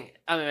 here's the thing,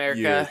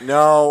 America.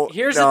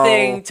 Here's the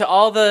thing to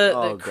all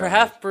the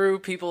craft brew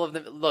people of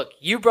the look.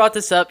 You brought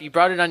this up. You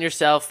brought it on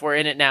yourself. We're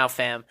in it now,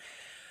 fam.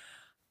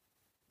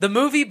 The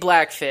movie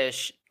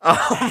Blackfish.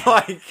 Oh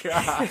my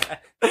god.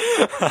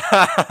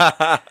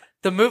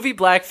 The movie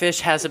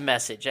Blackfish has a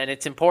message, and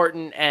it's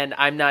important, and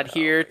I'm not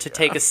here to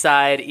take a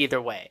side either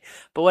way.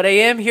 But what I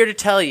am here to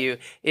tell you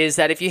is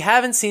that if you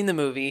haven't seen the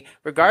movie,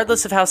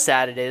 regardless of how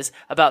sad it is,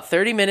 about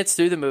 30 minutes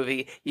through the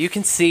movie, you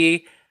can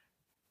see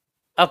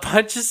a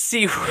bunch of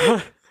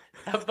SeaWorld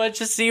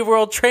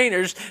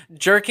trainers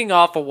jerking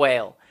off a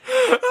whale.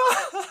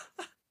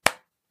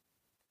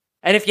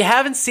 And if you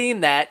haven't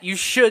seen that, you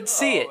should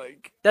see it.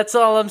 That's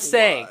all I'm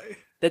saying. Why?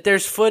 That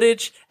there's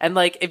footage, and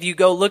if you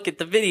go look at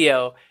the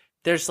video,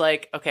 there's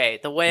the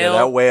whale. Yeah,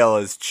 that whale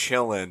is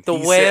chilling.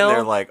 He's sitting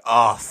there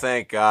oh,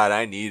 thank God,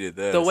 I needed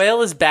this. The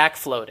whale is back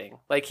floating.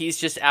 He's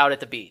just out at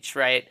the beach,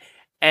 right?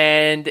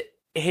 And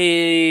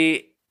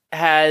he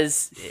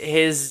has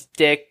his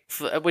dick,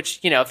 which,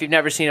 if you've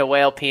never seen a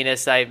whale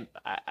penis, I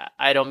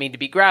don't mean to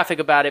be graphic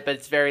about it, but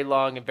it's very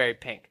long and very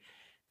pink.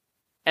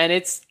 And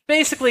it's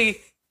basically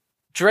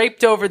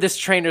draped over this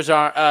trainer's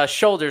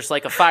shoulders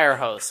like a fire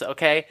hose,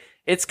 okay?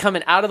 It's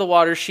coming out of the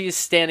water. She's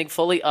standing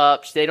fully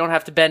up. They don't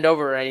have to bend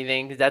over or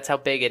anything because that's how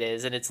big it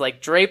is. And it's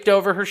like draped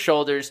over her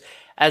shoulders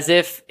as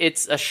if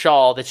it's a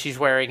shawl that she's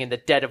wearing in the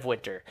dead of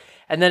winter.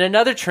 And then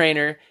another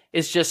trainer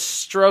is just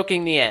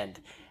stroking the end.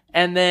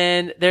 And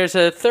then there's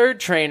a third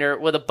trainer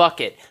with a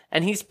bucket,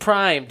 and he's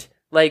primed,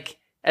 like,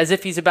 as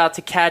if he's about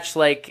to catch,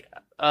 like,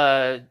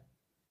 a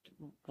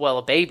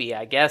baby,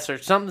 I guess, or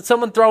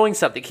someone throwing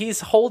something.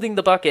 He's holding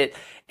the bucket,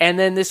 and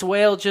then this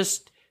whale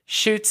just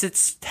shoots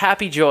its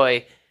happy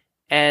joy,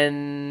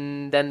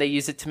 and then they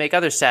use it to make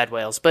other sad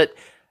whales. But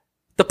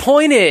the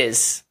point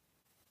is,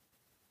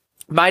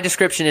 my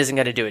description isn't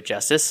going to do it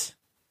justice.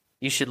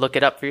 You should look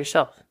it up for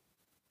yourself.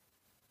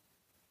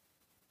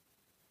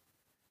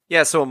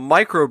 Yeah, so a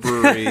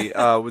microbrewery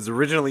was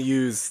originally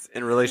used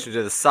in relation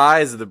to the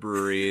size of the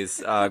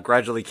breweries,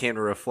 gradually came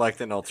to reflect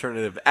an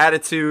alternative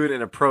attitude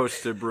and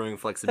approach to brewing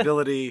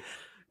flexibility.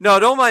 No,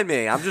 don't mind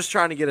me. I'm just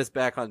trying to get us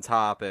back on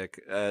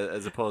topic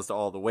as opposed to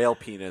all the whale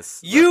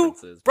penis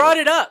references. You brought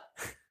it up.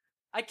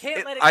 I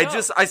can't let it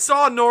go. I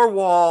saw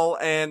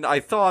Norwal and I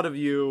thought of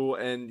you,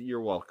 and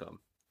you're welcome.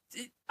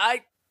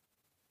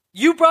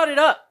 You brought it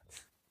up.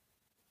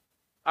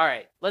 All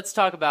right, let's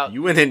talk about...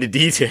 You went into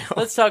detail.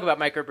 Let's talk about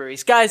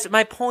microbreweries. Guys,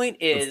 my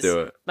point is... Let's do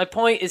it. My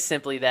point is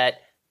simply that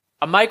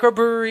a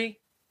microbrewery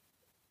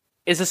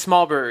is a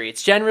small brewery.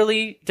 It's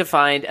generally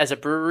defined as a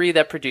brewery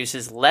that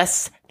produces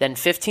less than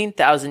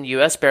 15,000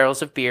 U.S.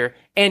 barrels of beer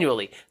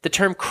annually. The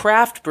term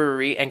craft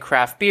brewery and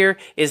craft beer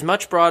is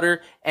much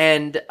broader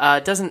and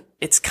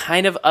it's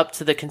kind of up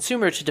to the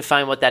consumer to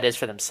define what that is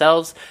for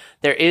themselves.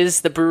 There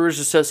is the Brewers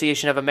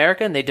Association of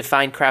America, and they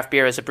define craft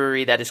beer as a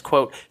brewery that is,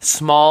 quote,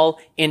 small,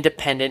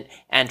 independent,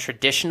 and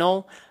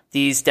traditional.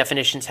 These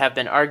definitions have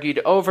been argued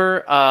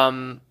over.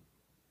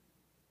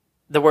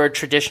 The word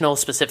traditional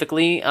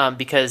specifically,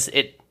 because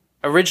it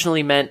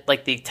originally meant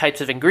like the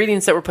types of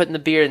ingredients that were put in the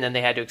beer, and then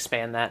they had to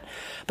expand that.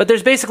 But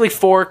there's basically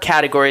 4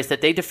 categories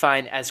that they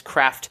define as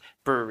craft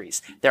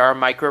breweries. There are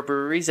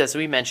microbreweries, as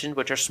we mentioned,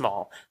 which are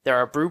small. There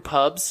are brew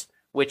pubs,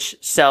 which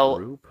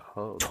sell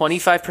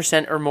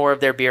 25% or more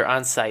of their beer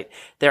on site.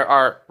 There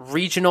are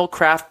regional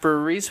craft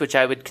breweries, which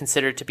I would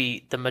consider to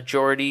be the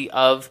majority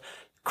of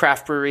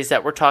craft breweries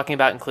that we're talking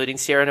about, including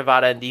Sierra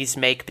Nevada, and these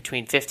make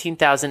between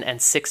 15,000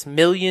 and 6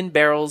 million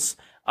barrels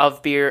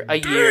of beer a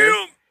year.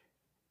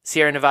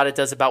 Sierra Nevada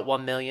does about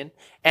 1 million.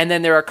 And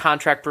then there are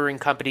contract brewing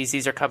companies.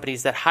 These are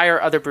companies that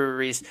hire other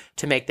breweries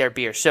to make their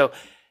beer. So,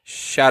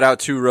 shout out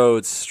Two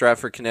Roads,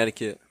 Stratford,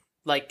 Connecticut.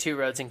 Like Two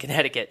Roads in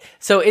Connecticut.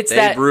 So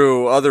they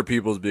brew other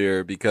people's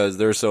beer because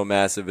they're so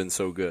massive and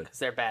so good. Because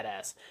they're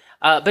badass.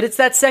 But it's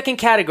that second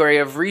category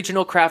of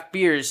regional craft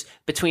beers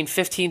between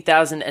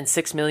 15,000 and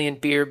 6 million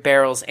beer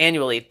barrels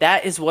annually.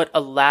 That is what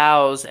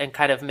allows and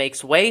kind of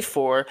makes way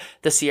for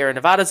the Sierra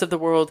Nevadas of the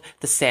world,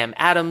 the Sam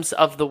Adams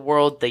of the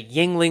world, the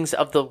Yuenglings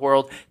of the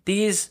world.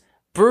 These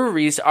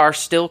breweries are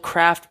still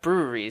craft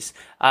breweries,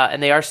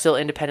 and they are still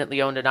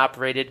independently owned and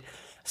operated.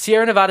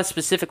 Sierra Nevada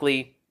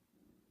specifically,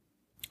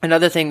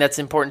 another thing that's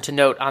important to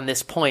note on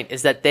this point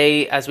is that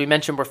they, as we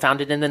mentioned, were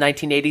founded in the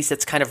 1980s.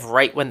 That's kind of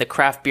right when the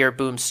craft beer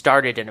boom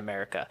started in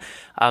America.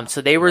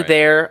 So they were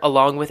there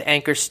along with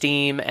Anchor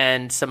Steam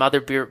and some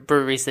other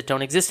breweries that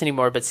don't exist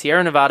anymore. But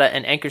Sierra Nevada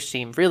and Anchor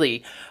Steam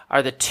really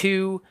are the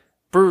 2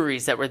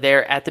 breweries that were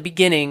there at the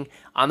beginning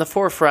on the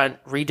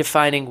forefront,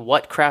 redefining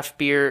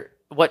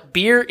what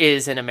beer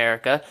is in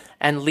America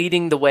and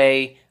leading the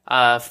way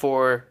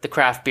for the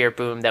craft beer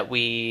boom that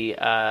we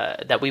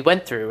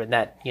went through and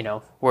that,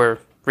 we're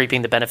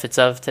reaping the benefits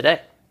of today.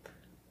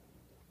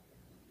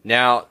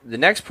 Now, the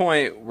next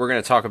point we're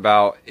going to talk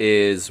about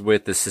is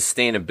with the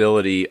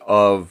sustainability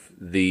of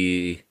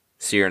the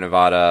Sierra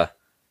Nevada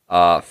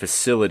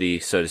facility,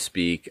 so to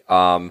speak.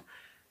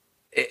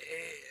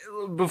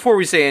 Before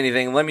we say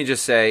anything, let me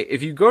just say,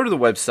 if you go to the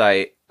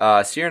website,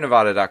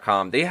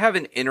 sierranevada.com, they have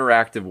an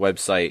interactive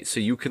website so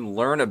you can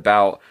learn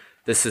about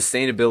the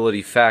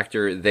sustainability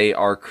factor they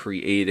are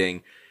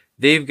creating.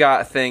 They've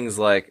got things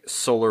like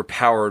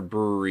solar-powered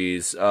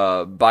breweries,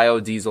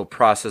 biodiesel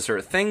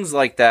processor, things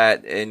like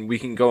that, and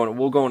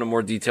we'll go into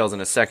more details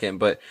in a second,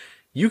 but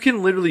you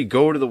can literally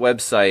go to the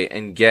website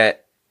and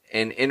get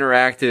an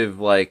interactive,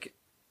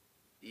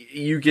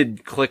 you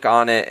could click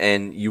on it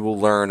and you will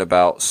learn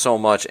about so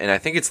much, and I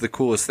think it's the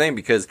coolest thing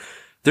because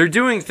they're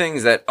doing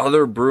things that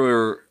other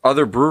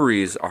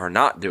breweries are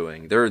not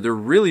doing. They're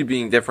really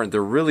being different.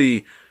 They're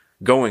really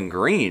going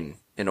green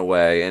in a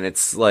way, and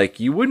it's like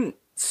you wouldn't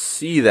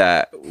see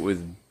that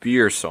with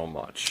beer so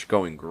much,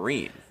 going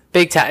green.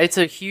 Big time. It's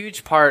a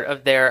huge part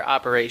of their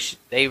operation.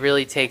 They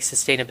really take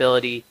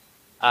sustainability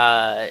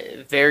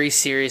very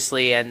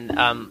seriously, and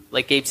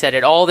like Gabe said,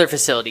 at all their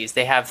facilities,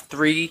 they have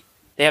 2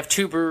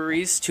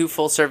 breweries, 2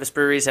 full-service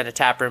breweries, and a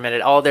tap room, and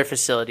at all their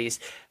facilities,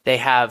 they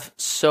have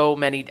so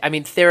many. I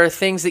mean, there are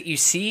things that you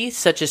see,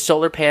 such as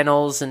solar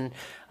panels and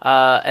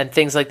and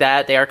things like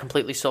that. They are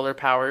completely solar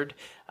powered.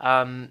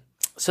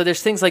 So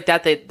there's things like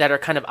that are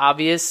kind of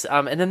obvious.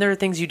 And then there are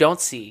things you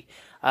don't see.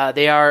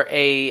 They are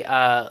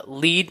a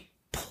LEED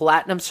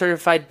Platinum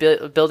certified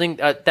building.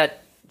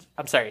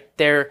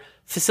 Their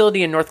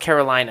facility in North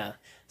Carolina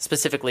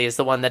specifically is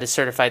the one that is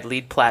certified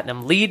LEED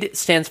Platinum. LEED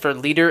stands for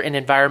Leader in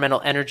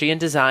Environmental Energy and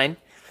Design,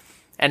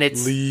 and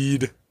it's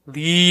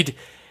LEED.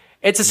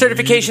 It's a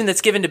certification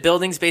that's given to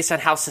buildings based on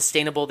how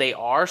sustainable they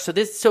are.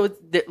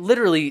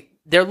 Literally,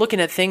 they're looking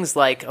at things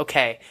like,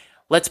 okay,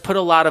 let's put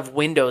a lot of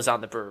windows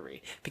on the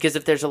brewery, because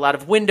if there's a lot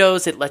of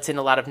windows, it lets in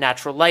a lot of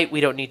natural light.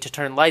 We don't need to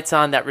turn lights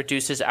on. That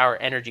reduces our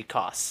energy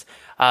costs.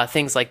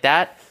 Things like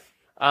that.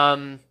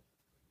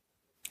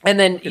 And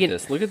then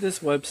Look at this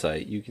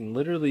website. You can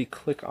literally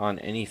click on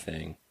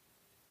anything.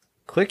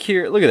 Click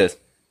here. Look at this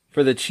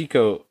for the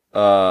Chico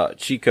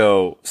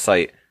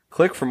site.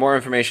 Click for more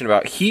information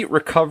about heat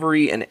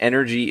recovery and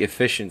energy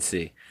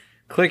efficiency.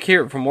 Click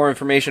here for more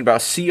information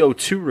about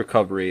CO2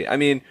 recovery. I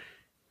mean,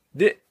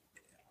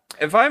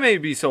 if I may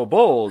be so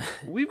bold,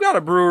 we've got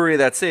a brewery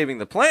that's saving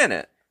the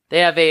planet.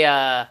 They have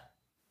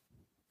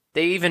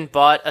they even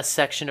bought a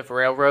section of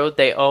railroad.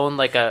 They own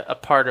like a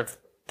part of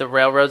the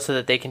railroad so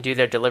that they can do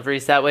their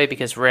deliveries that way,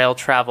 because rail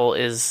travel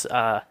is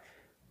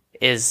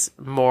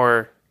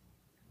more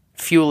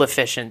fuel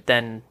efficient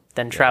than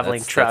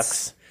traveling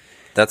trucks.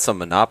 That's some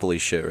monopoly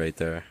shit right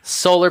there.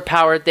 Solar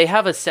powered. They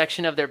have a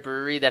section of their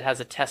brewery that has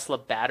a Tesla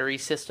battery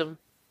system.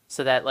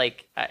 So that,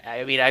 like,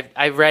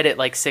 I read it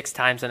like 6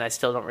 times and I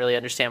still don't really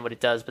understand what it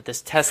does. But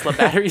this Tesla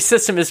battery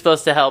system is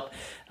supposed to help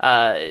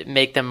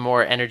make them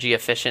more energy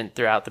efficient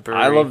throughout the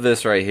brewery. I love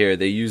this right here.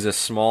 They use a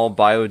small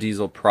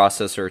biodiesel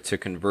processor to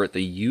convert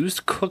the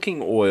used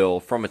cooking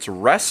oil from its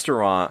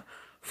restaurant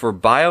for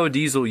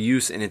biodiesel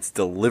use in its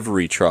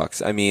delivery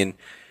trucks. I mean,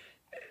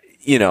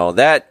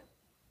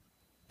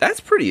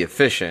 that's pretty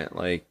efficient.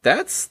 Like,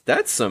 that's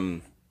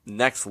some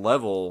next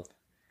level.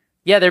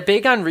 Yeah, they're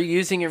big on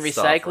reusing and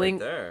recycling. Right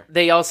there.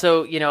 They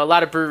also, a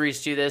lot of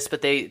breweries do this,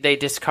 but they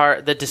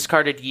discard the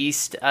discarded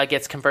yeast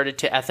gets converted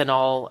to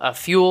ethanol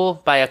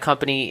fuel by a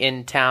company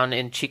in town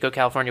in Chico,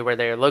 California, where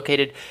they are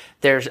located.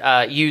 There's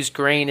used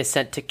grain is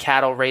sent to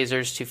cattle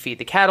raisers to feed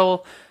the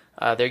cattle.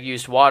 Their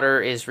used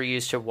water is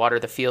reused to water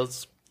the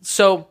fields.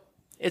 So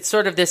it's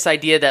sort of this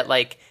idea that,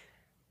 like,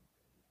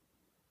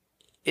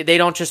 they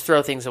don't just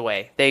throw things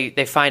away.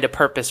 They find a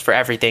purpose for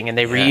everything, and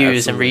they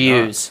reuse and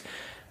reuse.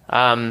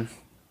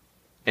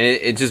 And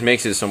it just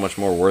makes it so much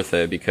more worth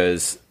it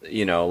because,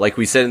 like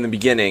we said in the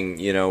beginning,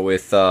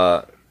 with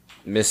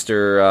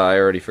Mr. I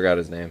already forgot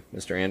his name.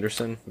 Mr.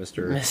 Anderson?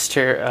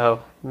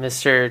 Mr.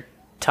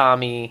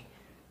 Tommy.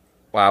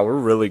 Wow, we're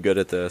really good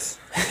at this.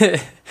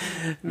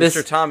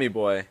 Mr. Tommy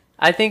Boy.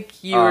 I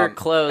think you were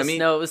close.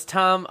 No, it was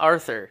Tom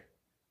Arthur.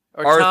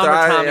 Or Arthur, Tom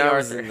or Tommy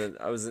Arthur.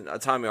 I was in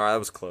Tommy Arthur. I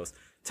was close.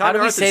 How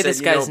do we say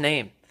this guy's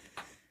name?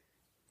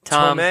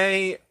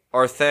 Tommy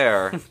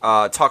Arthur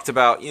talked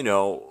about,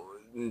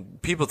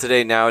 people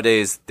today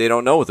nowadays, they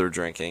don't know what they're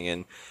drinking.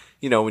 And,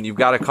 when you've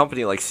got a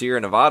company like Sierra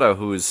Nevada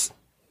who's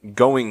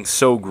going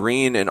so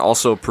green and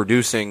also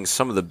producing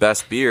some of the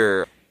best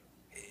beer,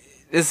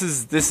 this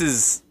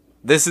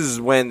is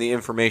when the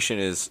information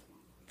is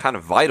kind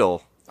of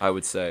vital, I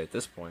would say, at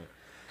this point.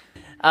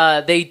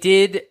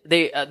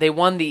 They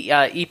won the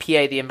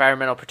EPA, the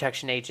Environmental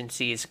Protection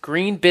Agency's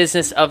Green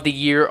Business of the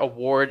Year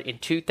award in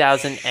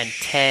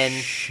 2010.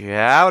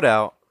 Shout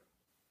out.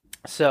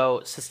 So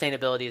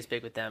sustainability is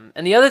big with them.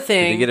 And the other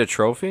thing, did they get a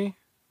trophy?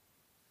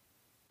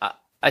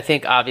 I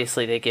think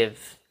obviously they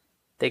give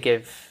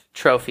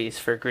trophies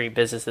for Green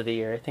Business of the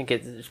Year. I think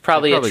it's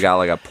probably got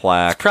like a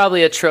plaque. It's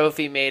probably a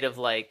trophy made of,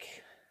 like,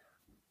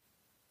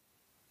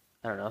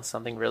 I don't know,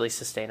 something really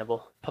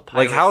sustainable.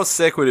 Papyrus. Like, how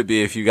sick would it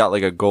be if you got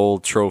like a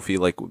gold trophy,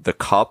 like the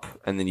cup,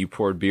 and then you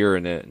poured beer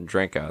in it and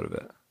drank out of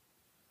it?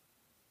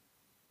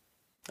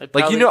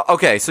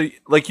 Okay, so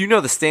like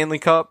the Stanley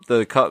Cup,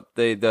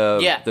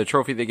 the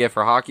trophy they get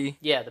for hockey.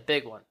 Yeah, the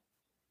big one.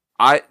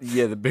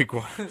 The big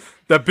one,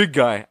 that big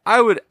guy.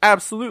 I would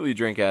absolutely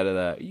drink out of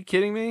that. Are you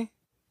kidding me?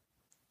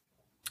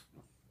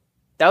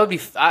 That would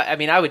be.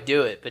 I would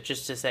do it, but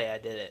just to say I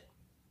did it.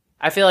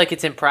 I feel like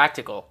it's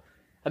impractical.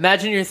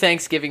 Imagine your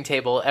Thanksgiving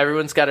table.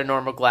 Everyone's got a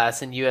normal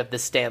glass, and you have the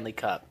Stanley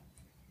Cup.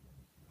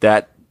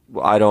 That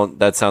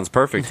sounds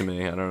perfect to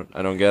me. I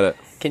don't get it.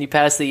 Can you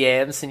pass the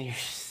yams? And you're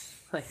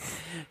like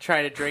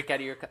trying to drink out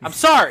of your cup. I'm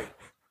sorry.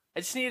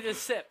 I just needed a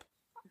sip.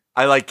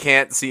 I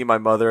can't see my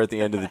mother at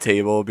the end of the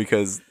table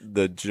because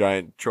the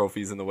giant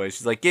trophy's in the way.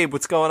 She's like, "Gabe,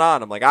 what's going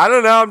on?" I'm like, "I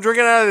don't know. I'm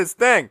drinking out of this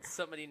thing."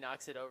 Somebody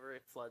knocks it over.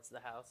 It floods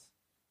the house.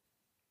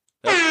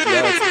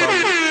 That's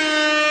probably...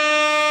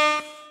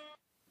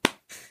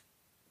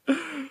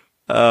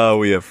 Oh,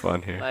 we have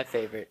fun here. My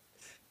favorite.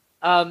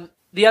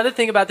 The other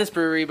thing about this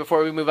brewery,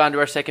 before we move on to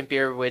our second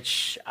beer,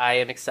 which I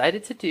am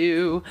excited to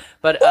do,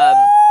 but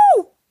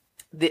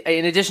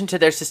in addition to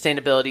their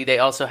sustainability, they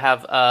also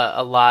have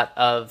a lot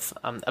of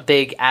a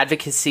big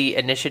advocacy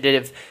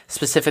initiative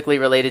specifically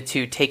related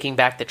to taking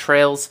back the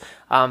trails.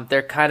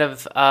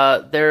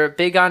 They're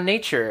big on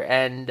nature,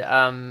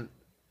 and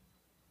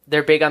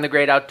they're big on the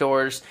great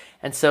outdoors,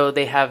 and so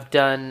they have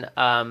done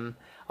a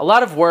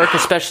lot of work,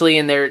 especially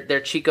in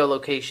their Chico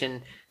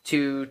location,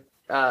 to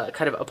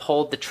kind of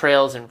uphold the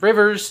trails and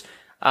rivers.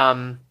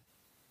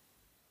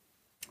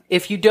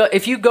 If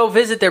you go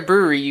visit their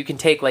brewery, you can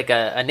take like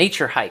a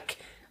nature hike.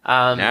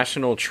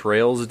 National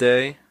Trails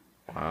Day.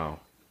 Wow.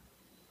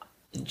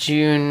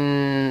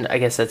 June, I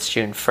guess that's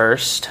June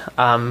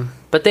 1st.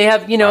 But they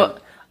have,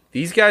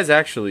 these guys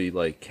actually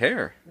like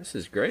care. This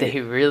is great.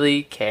 they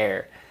really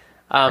care.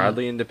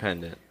 Proudly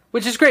independent.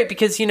 Which is great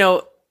because,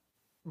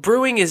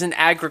 brewing is an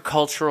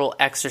agricultural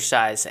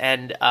exercise,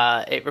 and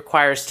it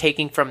requires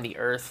taking from the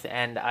earth.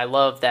 And I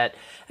love that.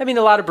 I mean,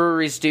 a lot of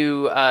breweries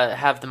do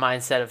have the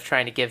mindset of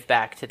trying to give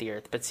back to the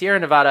earth. But Sierra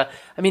Nevada,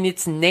 I mean,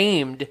 it's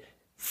named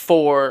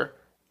for,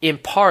 in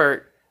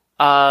part,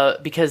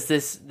 because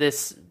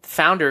this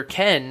founder,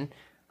 Ken,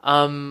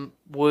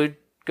 would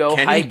go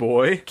Kenny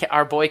boy.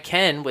 Our boy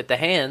Ken with the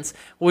hands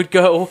would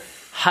go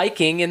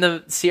hiking in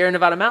the Sierra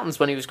Nevada mountains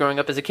when he was growing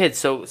up as a kid.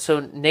 So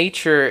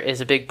nature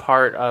is a big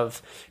part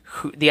of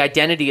the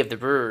identity of the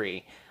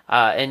brewery.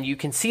 And you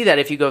can see that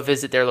if you go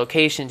visit their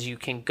locations. You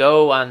can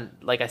go on,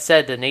 like I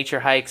said, the nature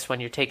hikes when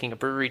you're taking a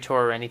brewery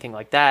tour or anything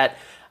like that.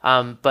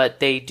 But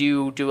they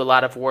do a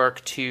lot of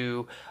work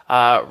to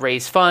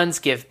raise funds,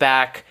 give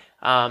back,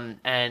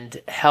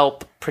 and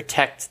help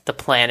protect the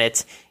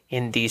planet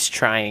in these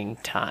trying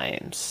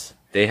times.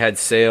 They had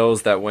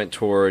sales that went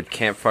toward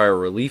campfire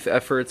relief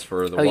efforts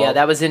for the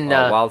that was in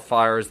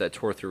wildfires that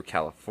tore through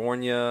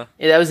California.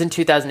 Yeah, that was in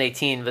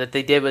 2018. But what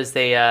they did was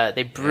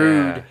they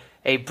brewed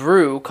a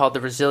brew called the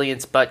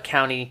Resilience Butte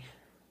County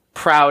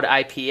Proud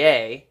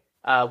IPA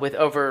with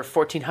over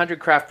 1,400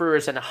 craft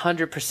brewers, and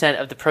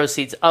 100% of the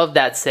proceeds of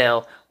that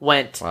sale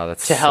went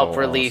to help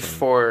relief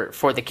for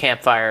the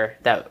campfire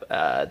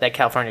that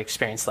California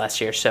experienced last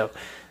year. So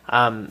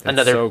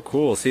that's so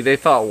cool. See, they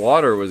thought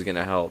water was going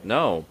to help.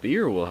 No,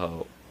 beer will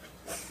help.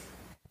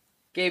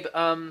 Gabe,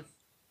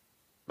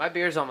 my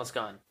beer's almost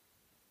gone.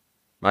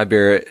 My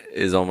beer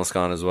is almost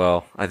gone as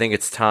well. I think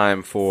it's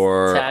time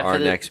for our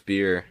next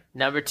beer.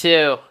 Number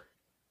 2.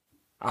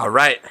 All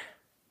right.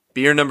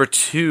 Beer number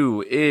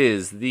 2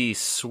 is the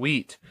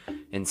sweet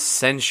and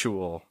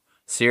sensual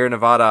Sierra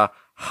Nevada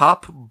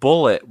Hop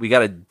Bullet. We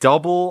got a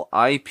double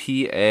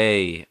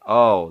IPA.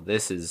 Oh,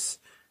 this is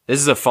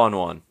a fun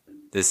one.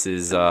 This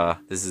is a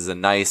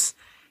nice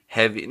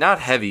heavy, not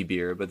heavy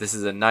beer, but this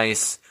is a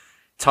nice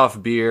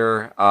tough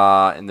beer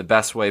in the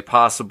best way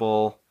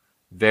possible.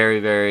 Very,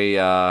 very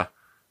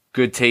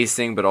good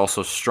tasting, but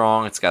also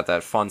strong. It's got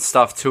that fun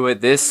stuff to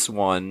it. This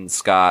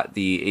one's got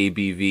the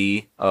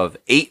ABV of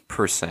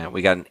 8%.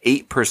 We got an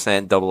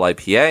 8% double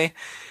IPA.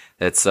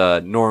 That's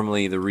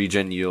normally the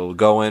region you'll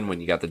go in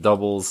when you got the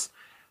doubles.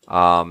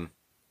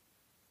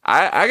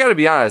 I gotta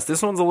be honest,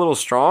 this one's a little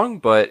strong,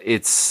 but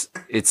it's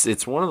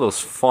one of those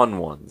fun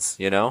ones,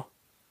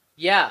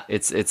 Yeah.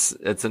 It's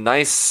a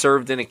nice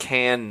served in a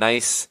can,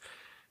 nice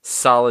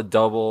solid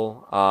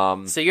double.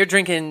 So you're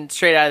drinking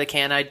straight out of the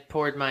can. I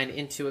poured mine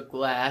into a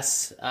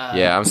glass.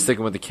 Yeah, I'm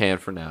sticking with the can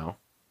for now.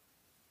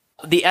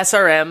 The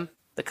SRM,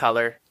 the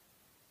color,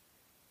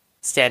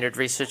 Standard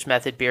Research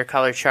Method beer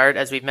color chart,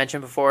 as we've mentioned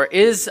before,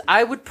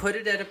 I would put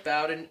it at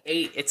about an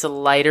 8. It's a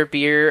lighter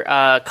beer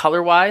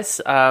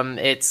color-wise.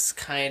 It's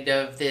kind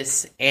of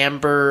this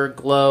amber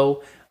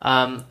glow,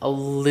 a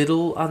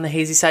little on the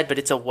hazy side, but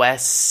it's a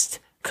West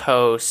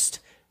Coast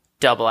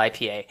double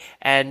IPA.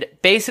 And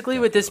basically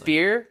with this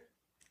beer,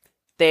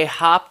 they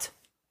hopped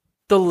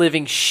the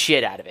living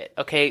shit out of it.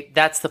 Okay,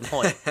 that's the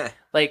point.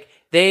 Like,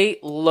 they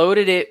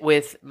loaded it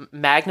with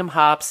Magnum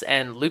hops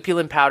and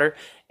lupulin powder.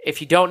 If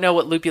you don't know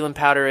what lupulin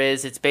powder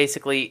is, it's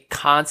basically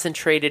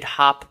concentrated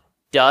hop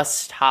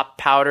dust, hop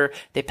powder.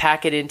 They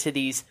pack it into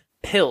these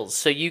pills,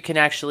 so you can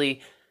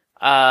actually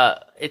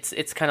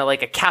it's kind of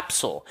like a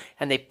capsule,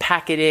 and they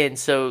pack it in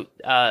so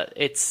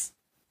it's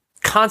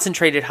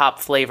concentrated hop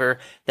flavor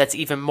that's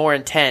even more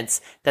intense,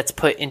 that's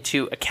put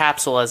into a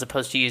capsule as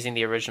opposed to using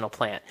the original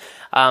plant.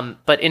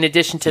 But in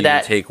addition to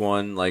that, take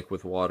one like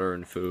with water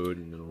and food,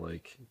 and it'll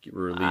like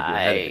relieve your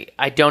headache.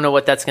 I don't know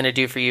what that's going to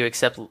do for you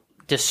except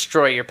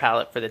destroy your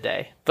palate for the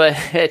day. But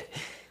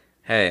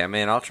hey, I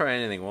mean, I'll try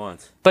anything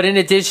once. But in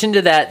addition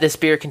to that, this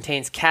beer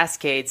contains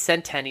Cascade,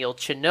 Centennial,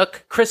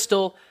 Chinook,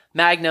 Crystal,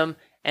 Magnum,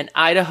 and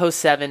Idaho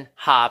 7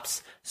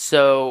 hops.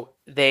 So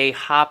they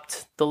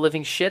hopped the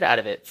living shit out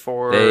of it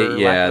for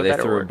they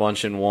threw a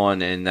bunch in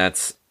one, and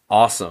that's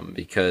awesome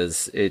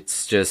because it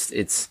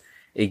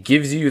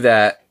gives you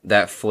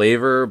that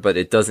flavor, but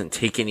it doesn't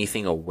take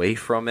anything away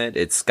from it.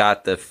 It's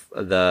got the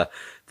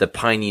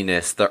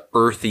pininess, the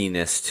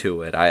earthiness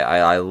to it.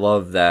 I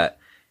love that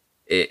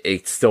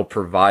it still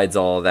provides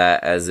all of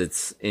that as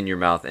it's in your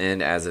mouth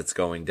and as it's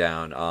going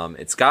down.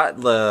 It's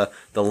got the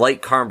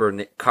light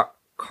carbonation,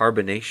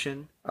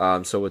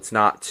 so it's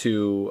not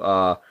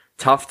too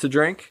tough to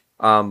drink,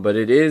 but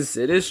it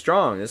is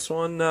strong. This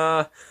one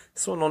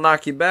will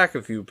knock you back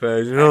a few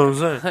pegs. You know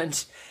what I'm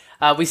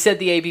saying? We said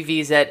the ABV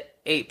is at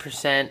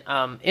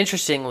 8%.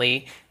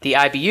 Interestingly, the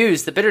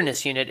IBUs, the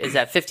bitterness unit, is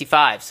at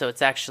 55, so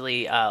it's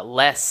actually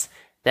less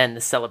than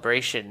the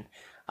Celebration.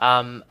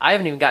 I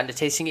haven't even gotten to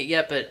tasting it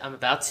yet, but I'm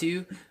about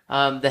to.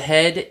 The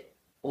head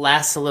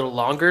lasts a little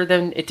longer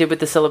than it did with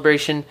the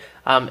Celebration,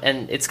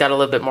 and it's got a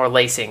little bit more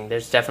lacing.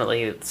 There's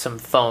definitely some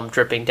foam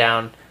dripping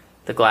down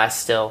the glass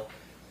still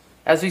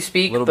as we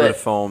speak. A little bit of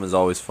foam is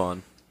always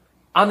fun.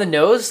 On the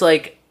nose,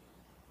 like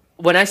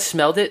when I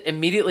smelled it,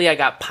 immediately I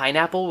got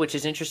pineapple, which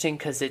is interesting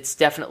because it's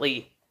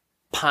definitely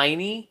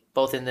piney,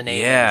 both in the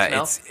name and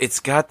the smell. It's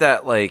got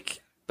that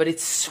like, but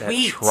it's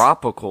sweet, that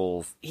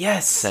tropical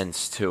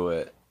sense to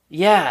it.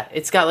 Yeah,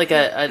 it's got like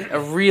a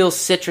real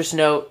citrus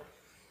note,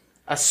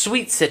 a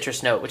sweet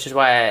citrus note, which is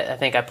why I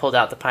think I pulled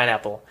out the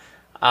pineapple.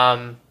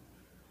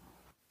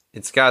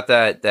 It's got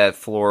that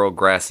floral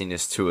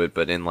grassiness to it,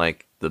 but in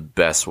like the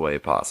best way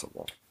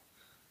possible.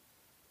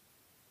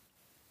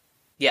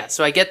 Yeah,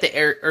 so I get the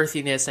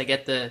earthiness, I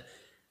get the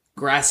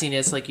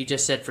grassiness, like you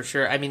just said, for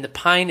sure. I mean, the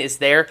pine is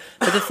there,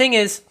 but the thing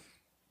is,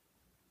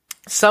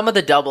 some of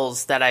the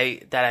doubles that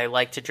I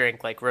like to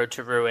drink, like Road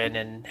to Ruin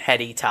and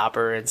Heady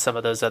Topper and some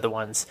of those other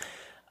ones,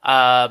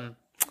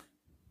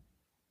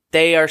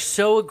 they are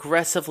so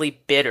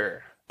aggressively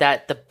bitter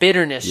that the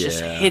bitterness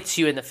just hits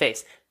you in the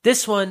face.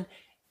 This one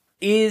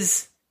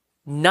is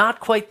not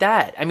quite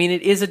that. I mean,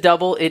 it is a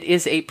double. It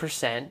is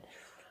 8%.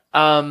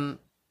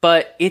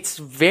 But it's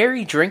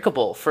very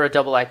drinkable for a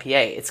double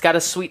IPA. It's got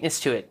a sweetness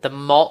to it. The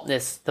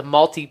maltness, the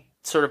malty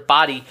sort of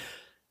body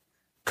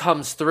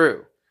comes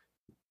through.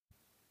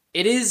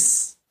 It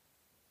is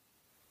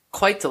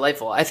quite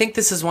delightful. I think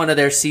this is one of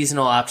their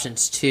seasonal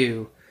options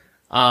too.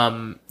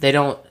 They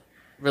don't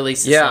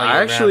release this all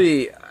year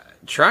round.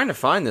 Trying to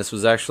find this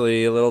was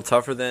actually a little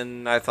tougher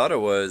than I thought it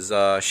was.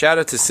 Shout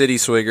out to City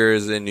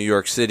Swiggers in New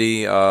York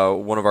City,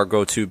 one of our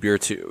go-to beer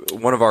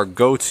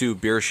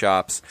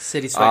shops.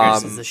 City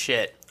Swiggers is the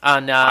shit.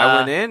 I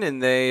went in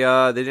and they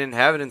didn't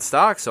have it in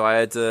stock, so I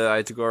had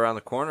to go around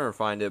the corner and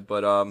find it.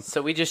 But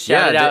so we just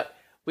shouted out.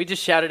 We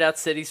just shouted out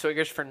City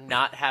Swiggers for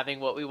not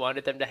having what we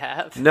wanted them to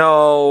have.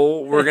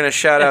 No, we're gonna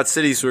shout out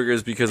City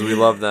Swiggers because we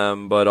love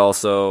them, but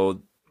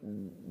also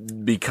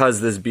because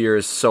this beer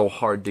is so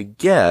hard to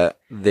get,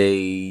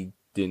 they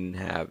didn't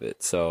have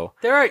it. So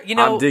there are,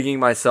 I'm digging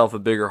myself a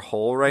bigger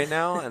hole right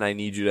now, and I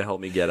need you to help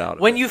me get out of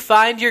it. When you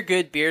find your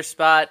good beer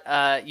spot,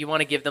 you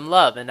want to give them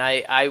love, and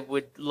I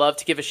would love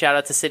to give a shout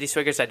out to City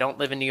Swiggers. I don't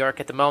live in New York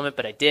at the moment,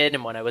 but I did,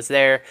 and when I was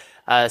there,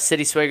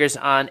 City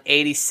Swiggers on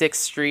 86th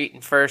Street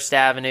and First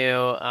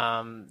Avenue.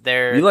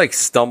 We like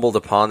stumbled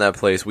upon that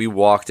place. We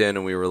walked in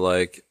and we were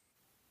like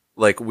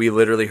we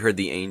literally heard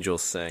the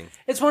angels sing.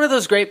 It's one of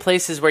those great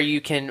places where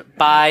you can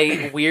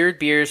buy weird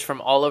beers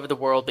from all over the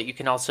world, but you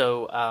can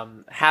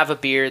also have a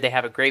beer. They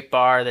have a great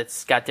bar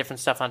that's got different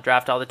stuff on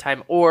draft all the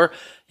time, or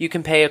you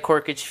can pay a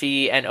corkage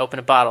fee and open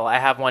a bottle. I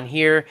have one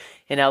here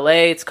in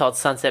LA. It's called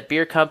Sunset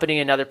Beer Company,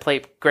 another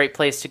great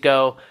place to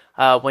go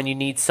when you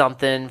need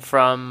something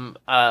from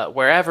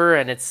wherever,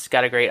 and it's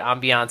got a great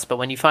ambiance. But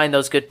when you find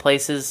those good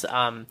places,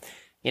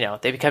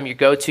 they become your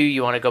go-to.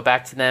 You want to go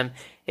back to them.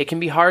 It can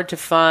be hard to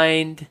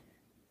find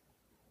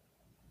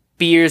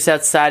beers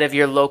outside of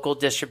your local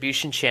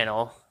distribution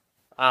channel.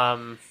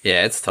 Yeah,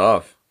 it's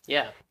tough.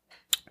 Yeah.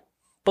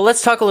 But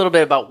let's talk a little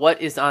bit about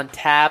what is on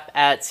tap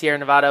at Sierra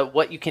Nevada,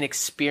 what you can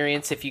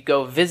experience if you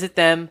go visit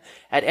them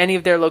at any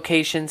of their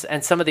locations,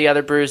 and some of the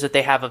other brews that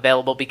they have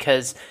available,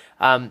 because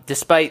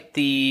despite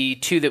the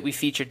two that we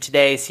featured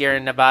today, Sierra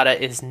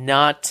Nevada is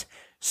not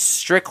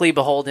strictly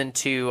beholden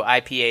to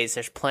IPAs.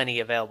 There's plenty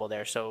available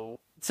there. So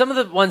some of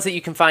the ones that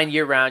you can find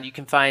year-round, you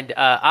can find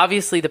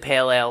obviously the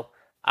Pale Ale.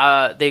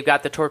 They've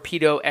got the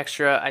Torpedo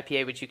Extra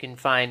IPA, which you can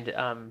find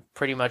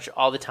pretty much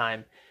all the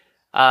time.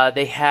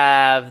 They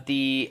have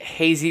the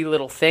Hazy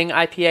Little Thing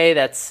IPA.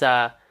 That's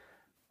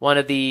one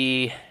of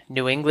the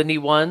New Englandy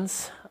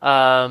ones.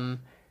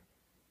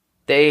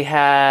 They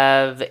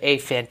have a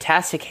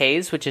Fantastic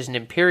Haze, which is an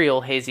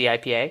Imperial Hazy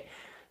IPA.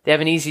 They have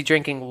an easy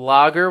drinking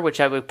lager, which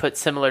I would put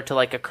similar to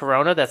like a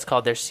Corona. That's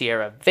called their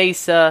Sierra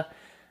Vesa.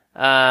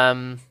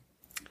 And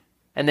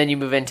then you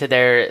move into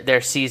their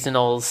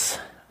seasonals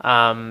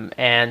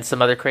and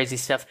some other crazy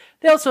stuff.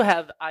 They also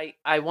have,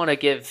 I want to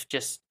give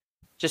just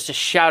a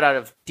shout out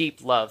of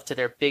deep love to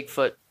their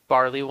Bigfoot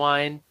barley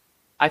wine.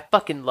 I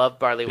fucking love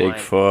barley wine.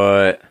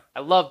 Bigfoot. I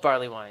love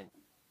barley wine.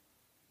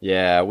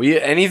 Yeah,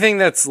 anything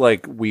that's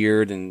like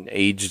weird and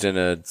aged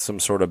in some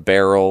sort of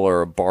barrel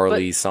or a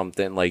barley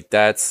something like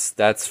that's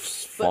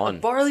fun.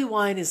 But barley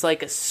wine is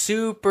like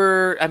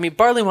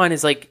barley wine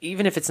is like,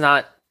 even if it's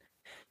not,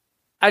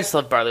 I just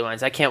love barley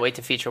wines. I can't wait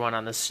to feature one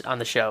on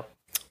the show.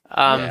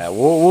 Yeah,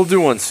 we'll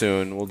do one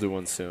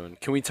soon.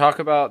 Can we talk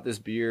about this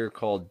beer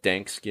called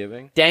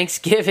Thanksgiving?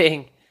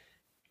 Thanksgiving,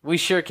 we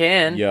sure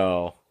can.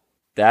 Yo,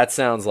 that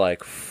sounds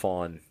like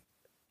fun.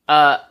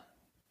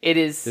 It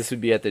is. This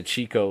would be at the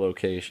Chico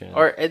location,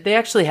 or they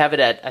actually have it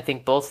at, I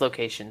think, both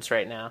locations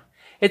right now.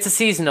 It's a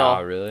seasonal.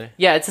 Oh, really?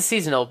 Yeah, it's a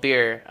seasonal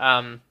beer.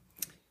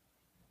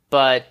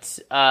 But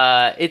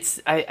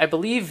it's I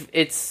believe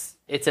it's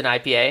an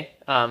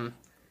IPA.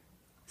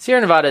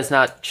 Sierra Nevada is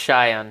not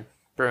shy on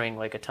brewing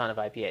like a ton of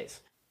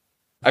IPAs.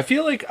 I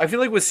feel like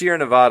with Sierra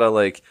Nevada,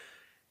 like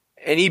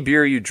any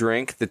beer you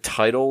drink, the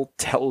title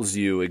tells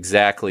you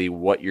exactly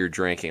what you're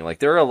drinking. Like,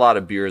 there are a lot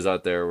of beers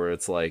out there where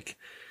it's like,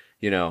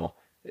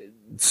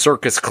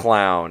 Circus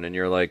Clown, and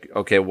you're like,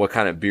 okay, what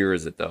kind of beer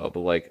is it though?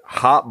 But like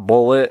Hop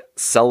Bullet,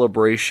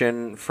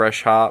 Celebration,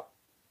 Fresh Hop,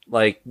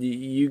 like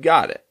you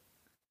got it.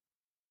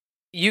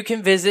 You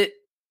can visit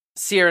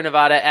Sierra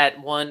Nevada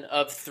at one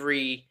of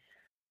 3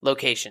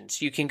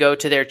 locations. You can go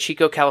to their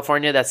Chico,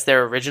 California. That's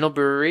their original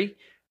brewery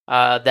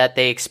that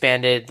they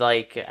expanded,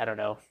 like, I don't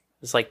know,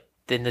 it was like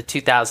in the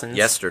 2000s.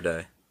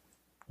 Yesterday.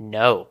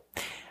 No.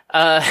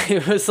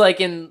 It was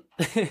like in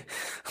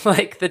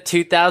like the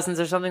 2000s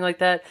or something like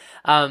that.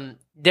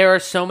 There are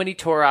so many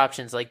tour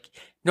options. Like,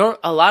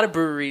 a lot of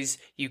breweries,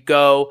 you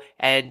go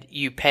and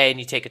you pay and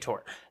you take a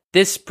tour.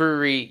 This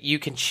brewery, you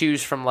can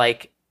choose from,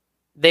 like,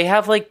 they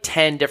have like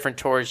 10 different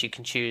tours you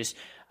can choose,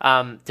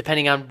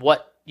 depending on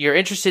what you're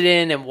interested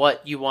in and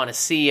what you want to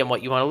see and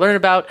what you want to learn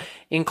about,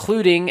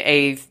 including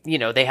they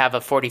have a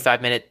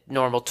 45-minute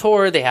normal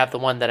tour. They have the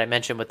one that I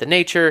mentioned with the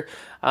nature.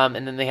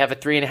 And then they have a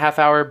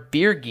 3.5-hour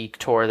beer geek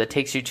tour that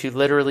takes you to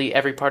literally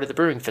every part of the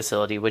brewing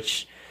facility,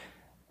 which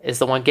is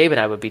the one Gabe and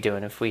I would be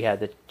doing if we had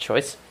the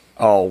choice.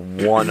 Oh,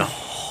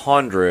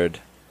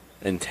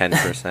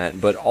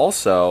 110%. But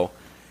also,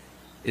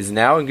 is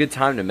now a good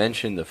time to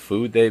mention the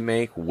food they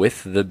make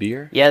with the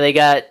beer? Yeah, they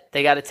got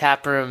a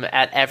tap room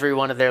at every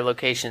one of their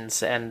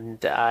locations,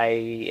 and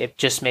it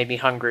just made me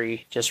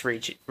hungry just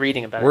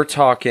reading about it. We're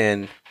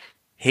talking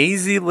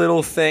Hazy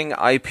Little Thing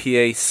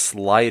IPA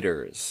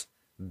sliders,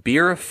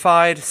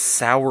 beerified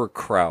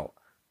sauerkraut,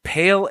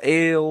 pale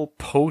ale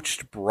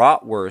poached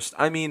bratwurst.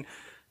 I mean,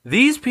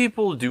 these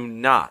people do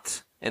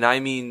not, and I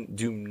mean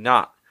do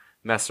not,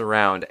 mess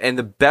around. And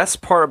the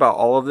best part about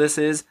all of this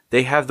is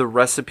they have the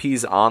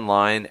recipes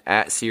online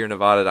at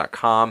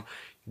SierraNevada.com.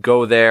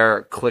 Go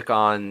there, click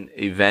on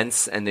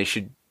events, and they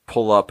should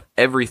pull up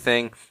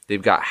everything.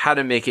 They've got how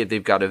to make it.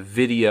 They've got a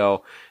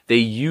video. They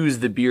use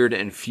the beer to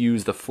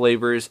infuse the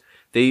flavors.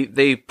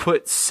 They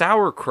put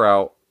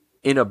sauerkraut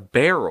in a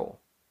barrel,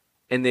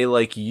 and they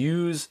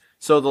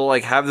so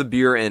they'll have the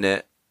beer in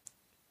it.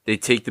 They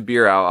take the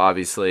beer out,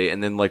 obviously,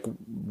 and then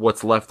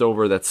what's left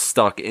over that's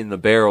stuck in the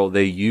barrel,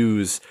 they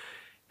use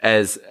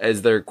as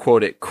their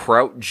quote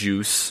kraut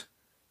juice,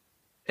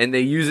 and they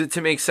use it to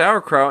make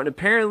sauerkraut, and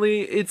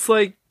apparently it's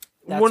one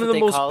of the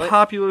most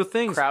popular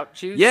things. Kraut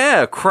juice?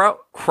 Yeah,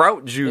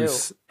 kraut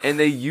juice. Ew. And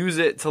they use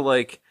it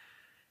to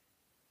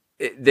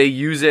they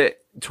use it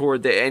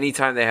toward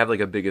anytime they have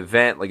a big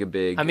event, a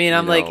big. I mean,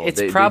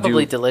 it's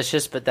probably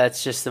delicious, but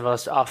that's just the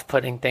most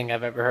off-putting thing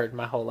I've ever heard in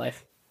my whole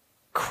life.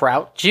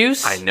 Kraut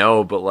juice? I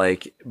know,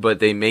 but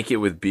they make it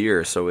with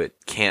beer, so it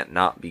can't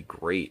not be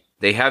great.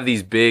 They have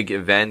these big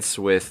events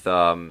with,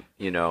 everyone,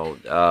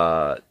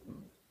 like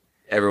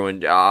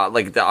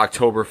the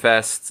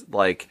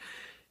Oktoberfest,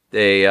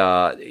 they,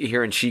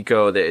 here in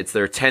Chico, it's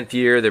their 10th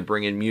year. They're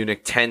bringing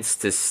Munich tents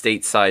to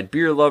stateside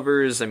beer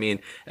lovers. I mean,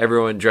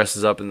 everyone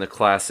dresses up in the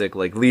classic,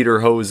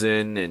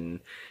 lederhosen, and,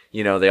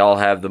 they all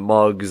have the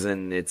mugs,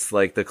 and it's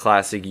the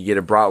classic, you get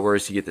a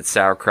bratwurst, you get the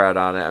sauerkraut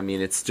on it. I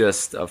mean, it's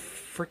just a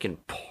freaking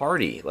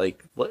party.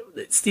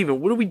 Steven,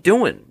 what are we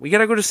doing? We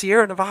gotta go to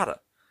Sierra Nevada.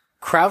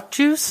 Kraut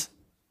juice?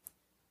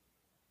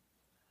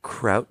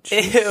 Kraut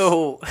juice?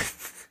 Ew.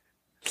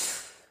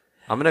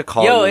 I'm gonna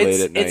call you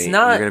late at night. It's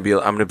not. I'm gonna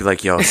be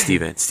like, yo,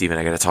 Steven,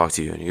 I gotta talk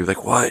to you. And you're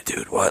like, what,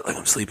 dude? What?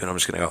 I'm sleeping. I'm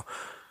just gonna go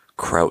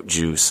kraut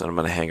juice, and I'm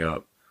gonna hang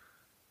up.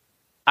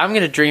 I'm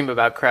gonna dream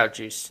about kraut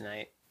juice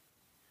tonight.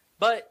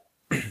 But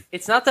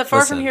it's not that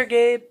far from here,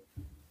 Gabe.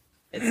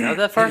 It's not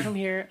that far from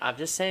here. I'm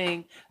just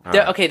saying.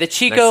 Okay, the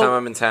Chico. Next time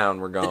I'm in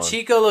town, we're going. The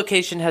Chico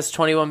location has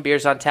 21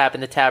 beers on tap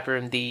in the tap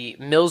room. The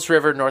Mills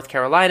River, North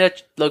Carolina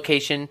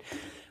location,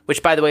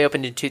 which, by the way,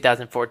 opened in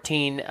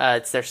 2014.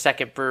 It's their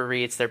second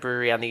brewery. It's their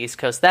brewery on the East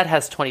Coast. That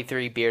has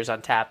 23 beers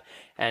on tap.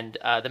 And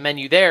the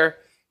menu there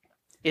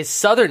is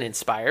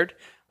Southern-inspired,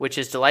 which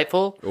is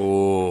delightful.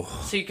 Ooh.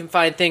 So you can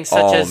find things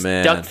such as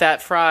duck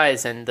fat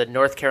fries and the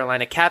North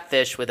Carolina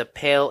catfish with a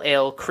pale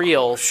ale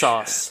Creole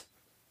sauce.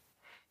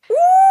 Ooh,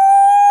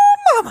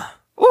 mama.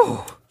 Ooh.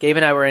 Gabe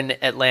and I were in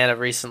Atlanta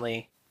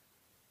recently.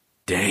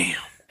 Damn.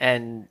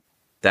 And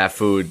that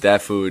food,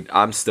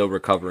 I'm still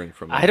recovering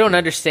from that. I don't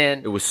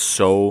understand. It was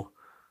so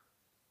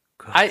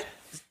good.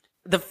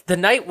 The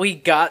night we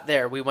got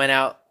there, we went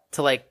out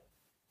to a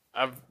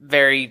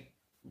very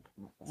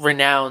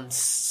renowned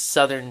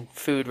Southern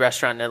food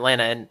restaurant in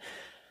Atlanta, and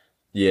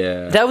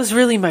yeah, that was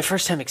really my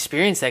first time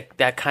experiencing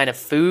that kind of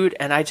food,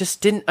 and I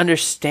just didn't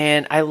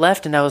understand. I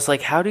left and I was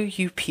like, how do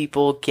you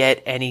people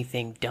get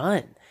anything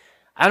done?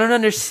 I don't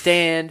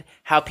understand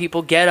how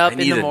people get up in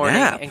the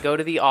morning and go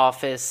to the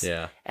office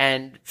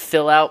and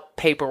fill out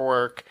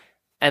paperwork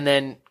and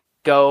then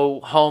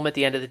go home at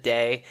the end of the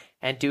day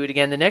and do it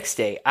again the next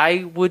day.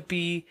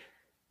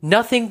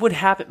 Nothing would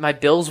happen. My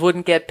bills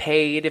wouldn't get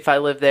paid if I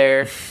lived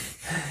there.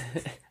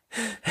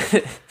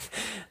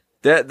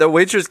 The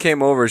waitress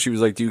came over. She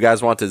was like, "Do you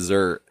guys want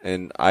dessert?"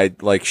 And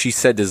she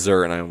said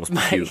dessert, and I almost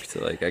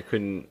puked. I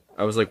couldn't.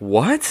 I was like,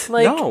 "What?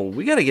 No,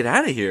 we got to get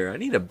out of here. I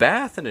need a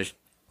bath and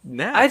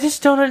nap. I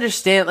just don't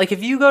understand. Like,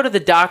 if you go to the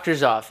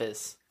doctor's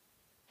office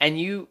and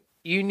you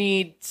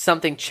need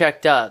something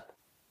checked up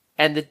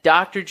and the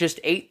doctor just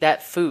ate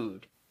that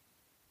food,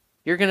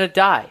 you're going to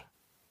die.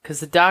 Because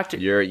the doctor...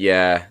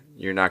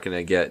 You're not going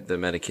to get the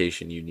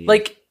medication you need.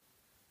 Like,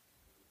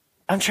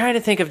 I'm trying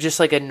to think of just,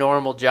 like, a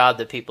normal job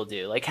that people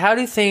do. Like, how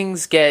do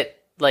things get,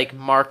 like,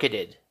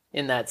 marketed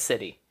in that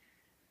city?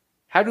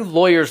 How do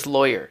lawyers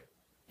lawyer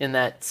in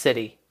that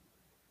city?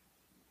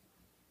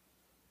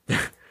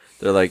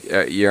 They're like,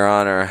 Your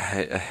Honor,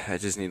 I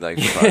just need like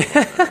 5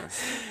 more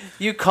minutes.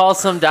 You call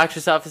some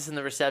doctor's office and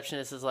the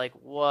receptionist is like,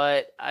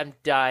 what? I'm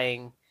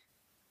dying.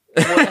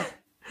 What?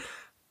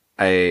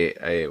 I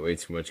ate way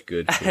too much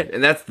good food.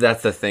 And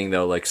that's the thing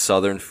though, like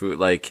Southern food,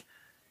 like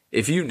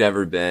if you've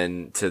never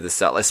been to the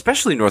South,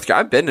 especially North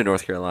Carolina, I've been to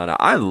North Carolina.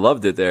 I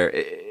loved it there.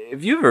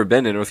 If you've ever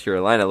been to North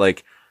Carolina,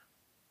 like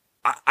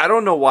I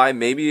don't know why,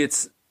 maybe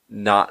it's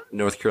not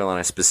North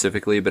Carolina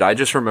specifically, but I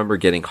just remember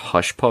getting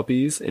hush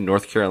puppies in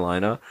North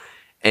Carolina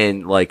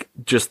and like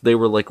just they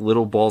were like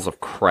little balls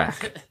of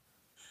crack.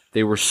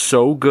 They were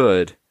so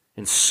good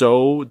and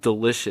so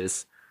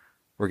delicious.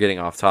 We're getting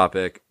off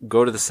topic.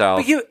 Go to the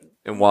South,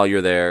 and while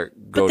you're there,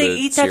 go to But they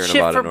eat Sierra that shit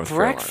Nevada, for North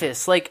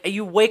breakfast. Like,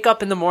 you wake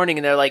up in the morning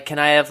and they're like, can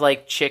I have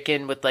like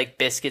chicken with like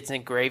biscuits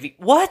and gravy?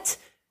 What?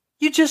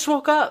 You just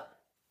woke up.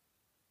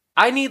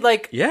 I need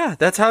like... Yeah,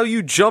 that's how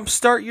you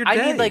jumpstart your day.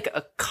 I need like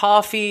a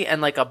coffee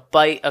and like a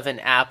bite of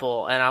an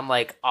apple and I'm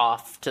like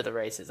off to the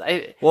races.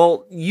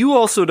 Well, you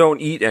also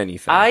don't eat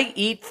anything. I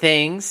eat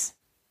things,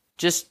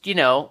 just,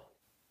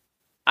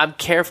 I'm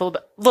careful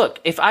about... Look,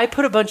 if I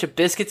put a bunch of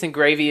biscuits and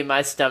gravy in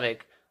my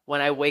stomach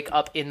when I wake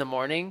up in the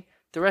morning,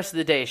 the rest of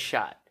the day is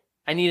shot.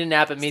 I need a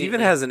nap immediately.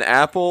 Steven has an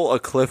apple, a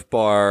Cliff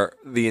Bar,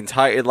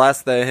 it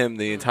lasts him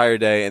the entire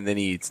day, and then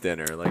he eats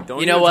dinner. Like,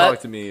 don't talk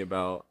to me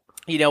about...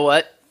 You know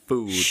what?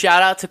 Food.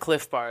 Shout out to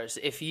Cliff Bars.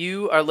 If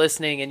you are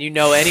listening and you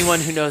know anyone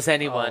who knows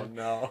anyone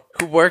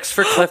who works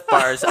for Cliff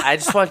Bars, I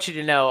just want you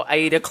to know I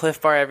eat a Cliff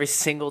Bar every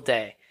single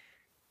day.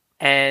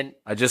 And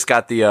I just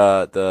got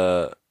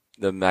the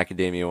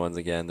macadamia ones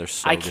again. They're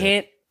so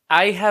good.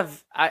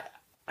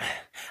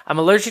 I'm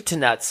allergic to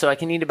nuts, so I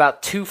can eat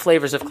about 2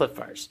 flavors of Cliff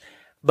Bars.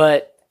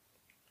 But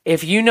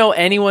if you know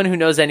anyone who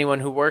knows anyone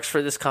who works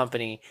for this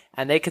company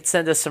and they could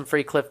send us some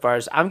free Cliff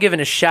Bars, I'm giving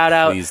a shout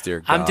out. Please,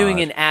 dear God. I'm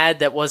doing an ad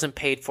that wasn't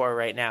paid for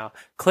right now.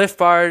 Cliff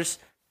Bars,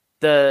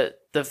 the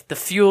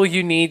fuel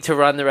you need to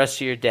run the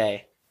rest of your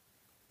day.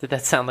 Did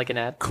that sound like an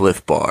ad?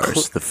 Cliff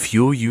Bars, the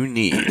fuel you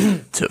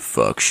need to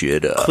fuck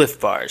shit up.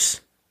 Cliff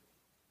Bars.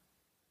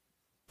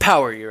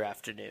 Power your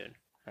afternoon.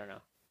 I don't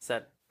know. Is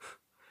that...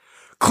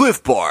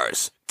 Cliff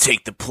Bars.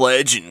 Take the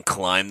pledge and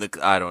climb the...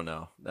 I don't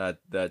know. That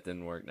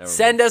didn't work. Never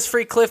Send mind. us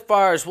free Cliff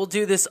Bars. We'll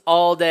do this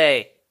all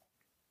day.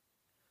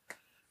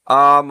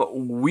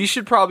 We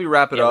should probably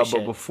wrap it up,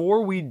 but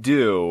before we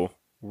do,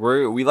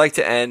 we like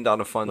to end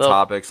on a fun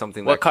topic,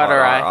 something that caught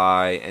our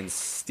eye. And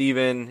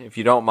Steven, if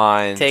you don't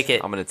mind, take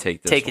it. I'm going to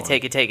take this Take one.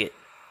 Take it.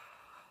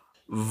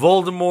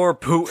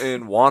 Voldemort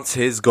Putin wants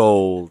his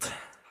gold.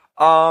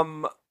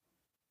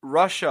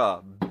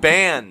 Russia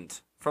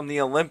banned from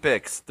the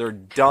Olympics. They're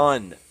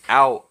done.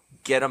 Out.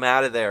 Get them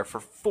out of there for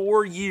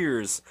 4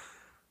 years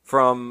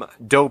from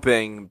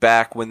doping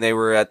back when they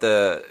were at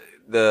the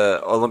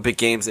Olympic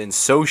Games in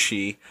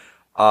Sochi.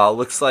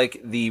 Looks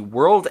like the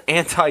World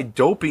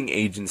Anti-Doping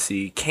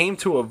Agency came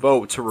to a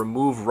vote to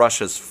remove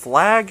Russia's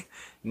flag,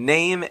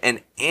 name,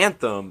 and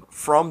anthem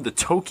from the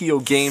Tokyo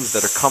Games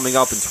that are coming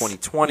up in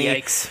 2020.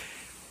 Yikes.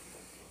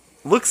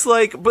 Looks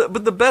like,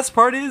 but the best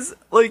part is,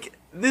 like,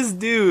 this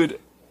dude,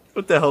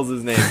 what the hell's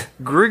his name?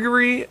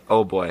 Grigory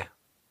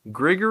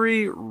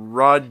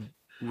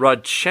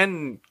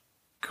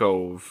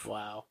Rodchenkov.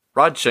 Wow.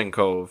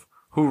 Rodchenkov,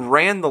 who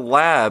ran the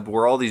lab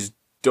where all these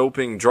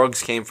doping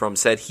drugs came from,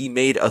 said he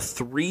made a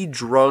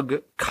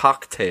 3-drug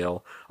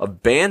cocktail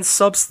of banned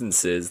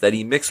substances that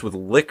he mixed with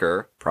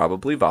liquor,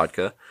 probably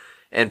vodka,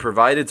 and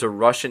provided to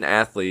Russian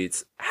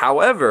athletes.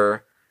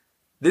 However,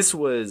 this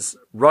was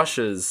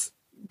Russia's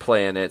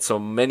play in it, so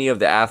many of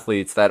the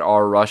athletes that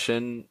are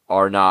Russian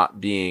are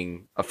not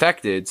being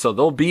affected, so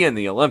they'll be in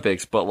the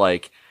Olympics, but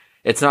like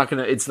it's not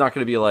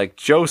gonna be like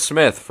Joe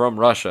Smith from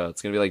Russia.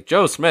 It's gonna be like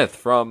Joe Smith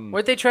from...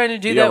 Weren't they trying to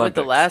do the that Olympics.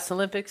 with the last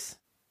Olympics?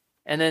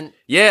 And then...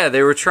 Yeah,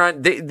 they were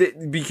trying... They,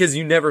 because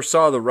you never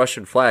saw the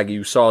Russian flag.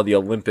 You saw the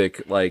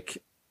Olympic, like,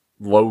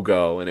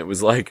 logo, and it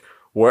was like,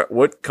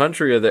 what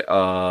country are they...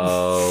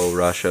 Oh,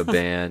 Russia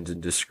banned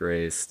and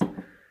disgraced.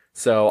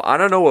 So, I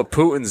don't know what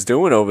Putin's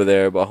doing over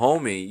there, but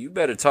homie, you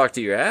better talk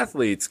to your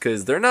athletes,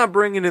 because they're not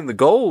bringing in the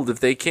gold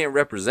if they can't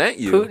represent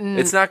you. Putin...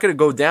 It's not going to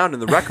go down in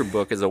the record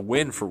book as a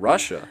win for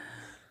Russia.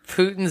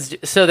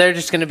 So they're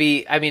just going to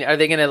be... I mean, are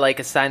they going to, like,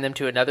 assign them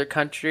to another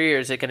country, or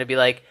is it going to be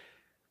like...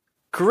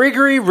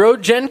 Grigory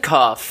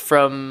Rodchenkov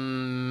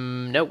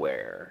from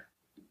nowhere.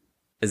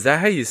 Is that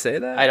how you say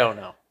that? I don't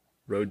know.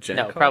 Rodchenkov?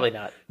 No, probably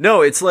not.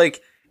 No, it's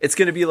like, it's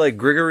going to be like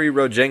Grigory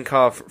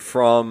Rodchenkov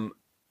from,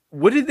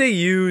 what did they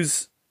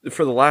use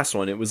for the last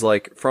one? It was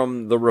like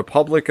from the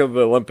Republic of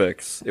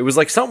Olympics. It was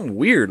like something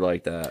weird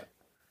like that.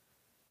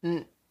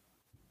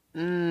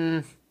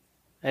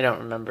 I don't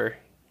remember.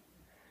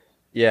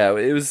 Yeah,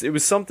 it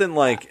was something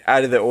like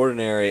out of the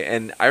ordinary,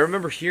 and I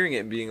remember hearing it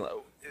and being like,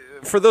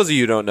 for those of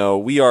you who don't know,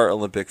 we are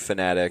Olympic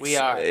fanatics. We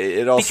are.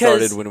 It all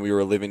started when we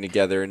were living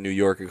together in New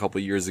York a couple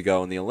of years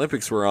ago, and the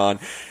Olympics were on.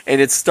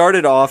 And it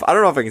started off, I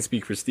don't know if I can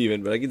speak for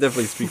Steven, but I can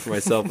definitely speak for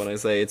myself when I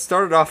say it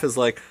started off as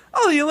like,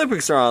 oh, the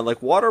Olympics are on,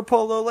 like water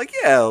polo, like,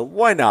 yeah,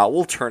 why not?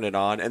 We'll turn it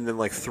on. And then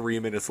like 3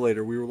 minutes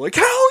later, we were like,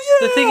 hell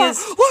yeah! The thing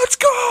is, let's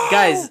go!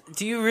 Guys,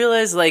 do you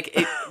realize, like,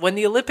 when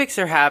the Olympics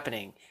are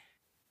happening,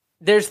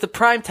 there's the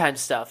primetime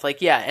stuff.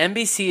 Like, yeah,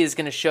 NBC is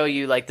going to show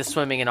you, like, the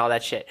swimming and all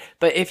that shit.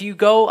 But if you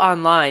go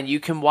online, you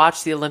can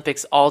watch the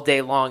Olympics all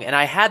day long. And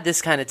I had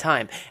this kind of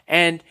time.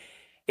 And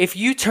if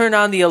you turn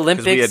on the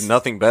Olympics... Because we had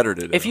nothing better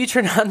to do. If you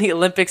turn on the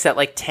Olympics at,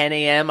 like, 10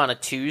 a.m. on a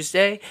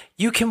Tuesday,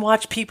 you can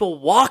watch people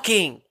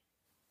walking.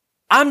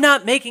 I'm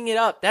not making it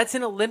up. That's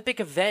an Olympic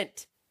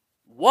event.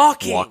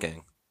 Walking.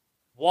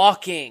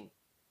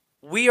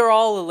 We are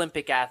all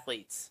Olympic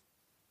athletes.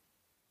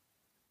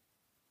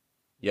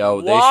 Yo,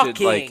 walking. They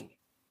should, like...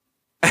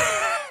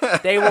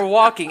 They were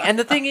walking. And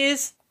the thing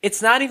is,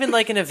 it's not even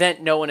like an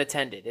event no one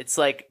attended. It's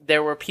like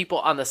there were people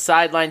on the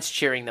sidelines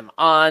cheering them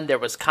on. There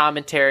was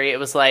commentary. It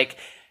was like,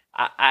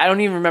 I don't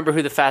even remember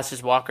who the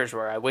fastest walkers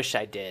were. I wish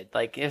I did.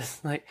 Like, it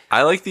was like...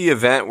 I like the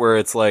event where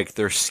it's like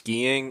they're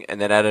skiing and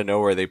then out of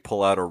nowhere they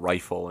pull out a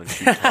rifle and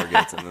shoot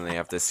targets and then they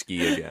have to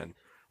ski again.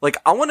 Like,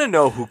 I want to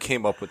know who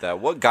came up with that.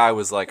 What guy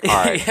was like, all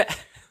right... Yeah.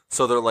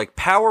 So they're like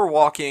power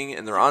walking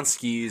and they're on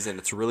skis and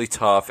it's really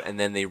tough and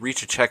then they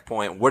reach a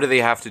checkpoint. What do they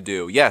have to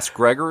do? Yes,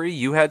 Gregory,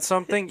 you had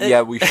something?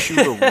 Yeah, we shoot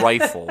a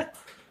rifle.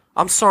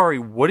 I'm sorry,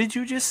 what did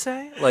you just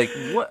say? Like,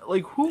 what?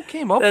 Like, who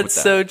came up with that? That's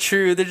so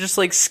true. They're just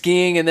like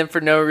skiing and then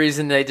for no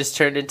reason they just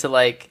turned into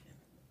like...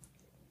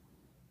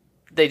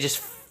 They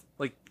just...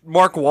 Like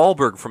Mark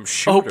Wahlberg from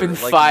Shooter. Open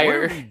like,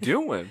 fire. What are we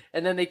doing?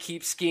 And then they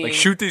keep skiing. Like,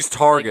 shoot these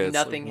targets.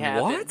 Like nothing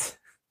happened. What?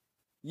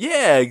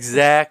 Yeah,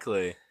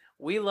 exactly.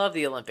 We love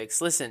the Olympics.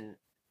 Listen,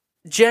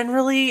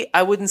 generally,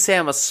 I wouldn't say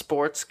I'm a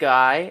sports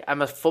guy.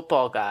 I'm a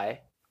football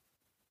guy.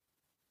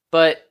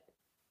 But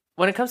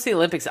when it comes to the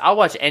Olympics, I'll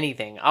watch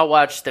anything. I'll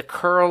watch the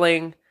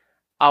curling.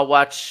 I'll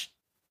watch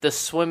the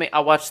swimming.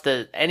 I'll watch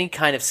any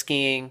kind of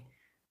skiing.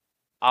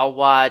 I'll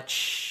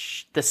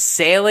watch the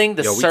sailing,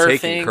 the surfing. We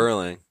taking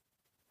curling.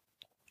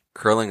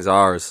 Curling's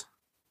ours.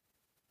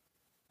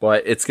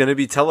 But it's going to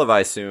be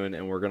televised soon,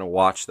 and we're going to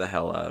watch the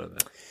hell out of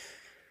it.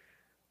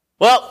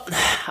 Well,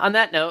 on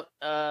that note,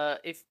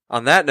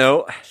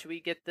 should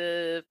we get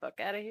the fuck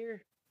out of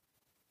here?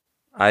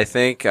 I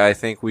think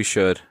we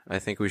should.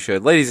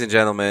 Ladies and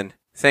gentlemen,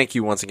 thank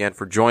you once again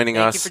for joining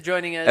us. Thank you for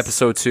joining us.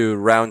 Episode 2,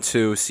 Round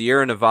 2,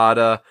 Sierra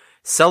Nevada,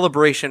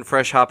 Celebration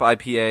Fresh Hop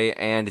IPA,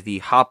 and the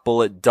Hop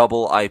Bullet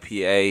Double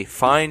IPA.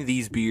 Find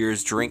these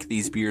beers, drink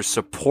these beers,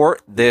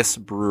 support this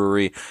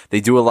brewery.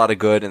 They do a lot of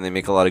good, and they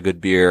make a lot of good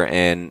beer,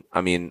 and,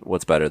 I mean,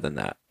 what's better than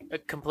that? I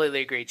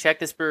completely agree. Check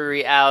this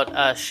brewery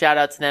out. Shout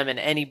out to them and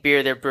any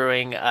beer they're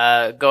brewing.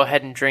 Go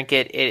ahead and drink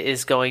it. It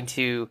is going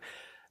to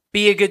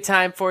be a good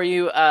time for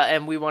you.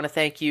 And we want to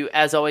thank you,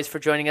 as always, for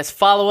joining us.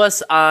 Follow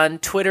us on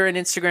Twitter and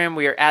Instagram.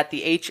 We are at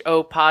the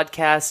HO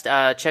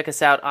Podcast. Check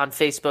us out on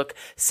Facebook.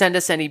 Send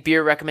us any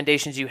beer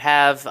recommendations you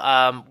have.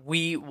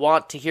 We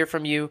want to hear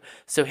from you,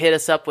 so hit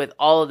us up with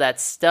all of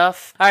that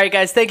stuff. All right,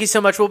 guys, thank you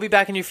so much. We'll be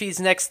back in your feeds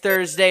next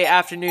Thursday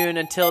afternoon.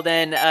 Until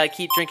then,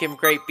 keep drinking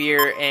great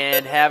beer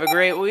and have a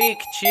great week.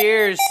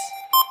 Cheers.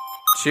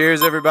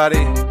 Cheers,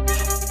 everybody.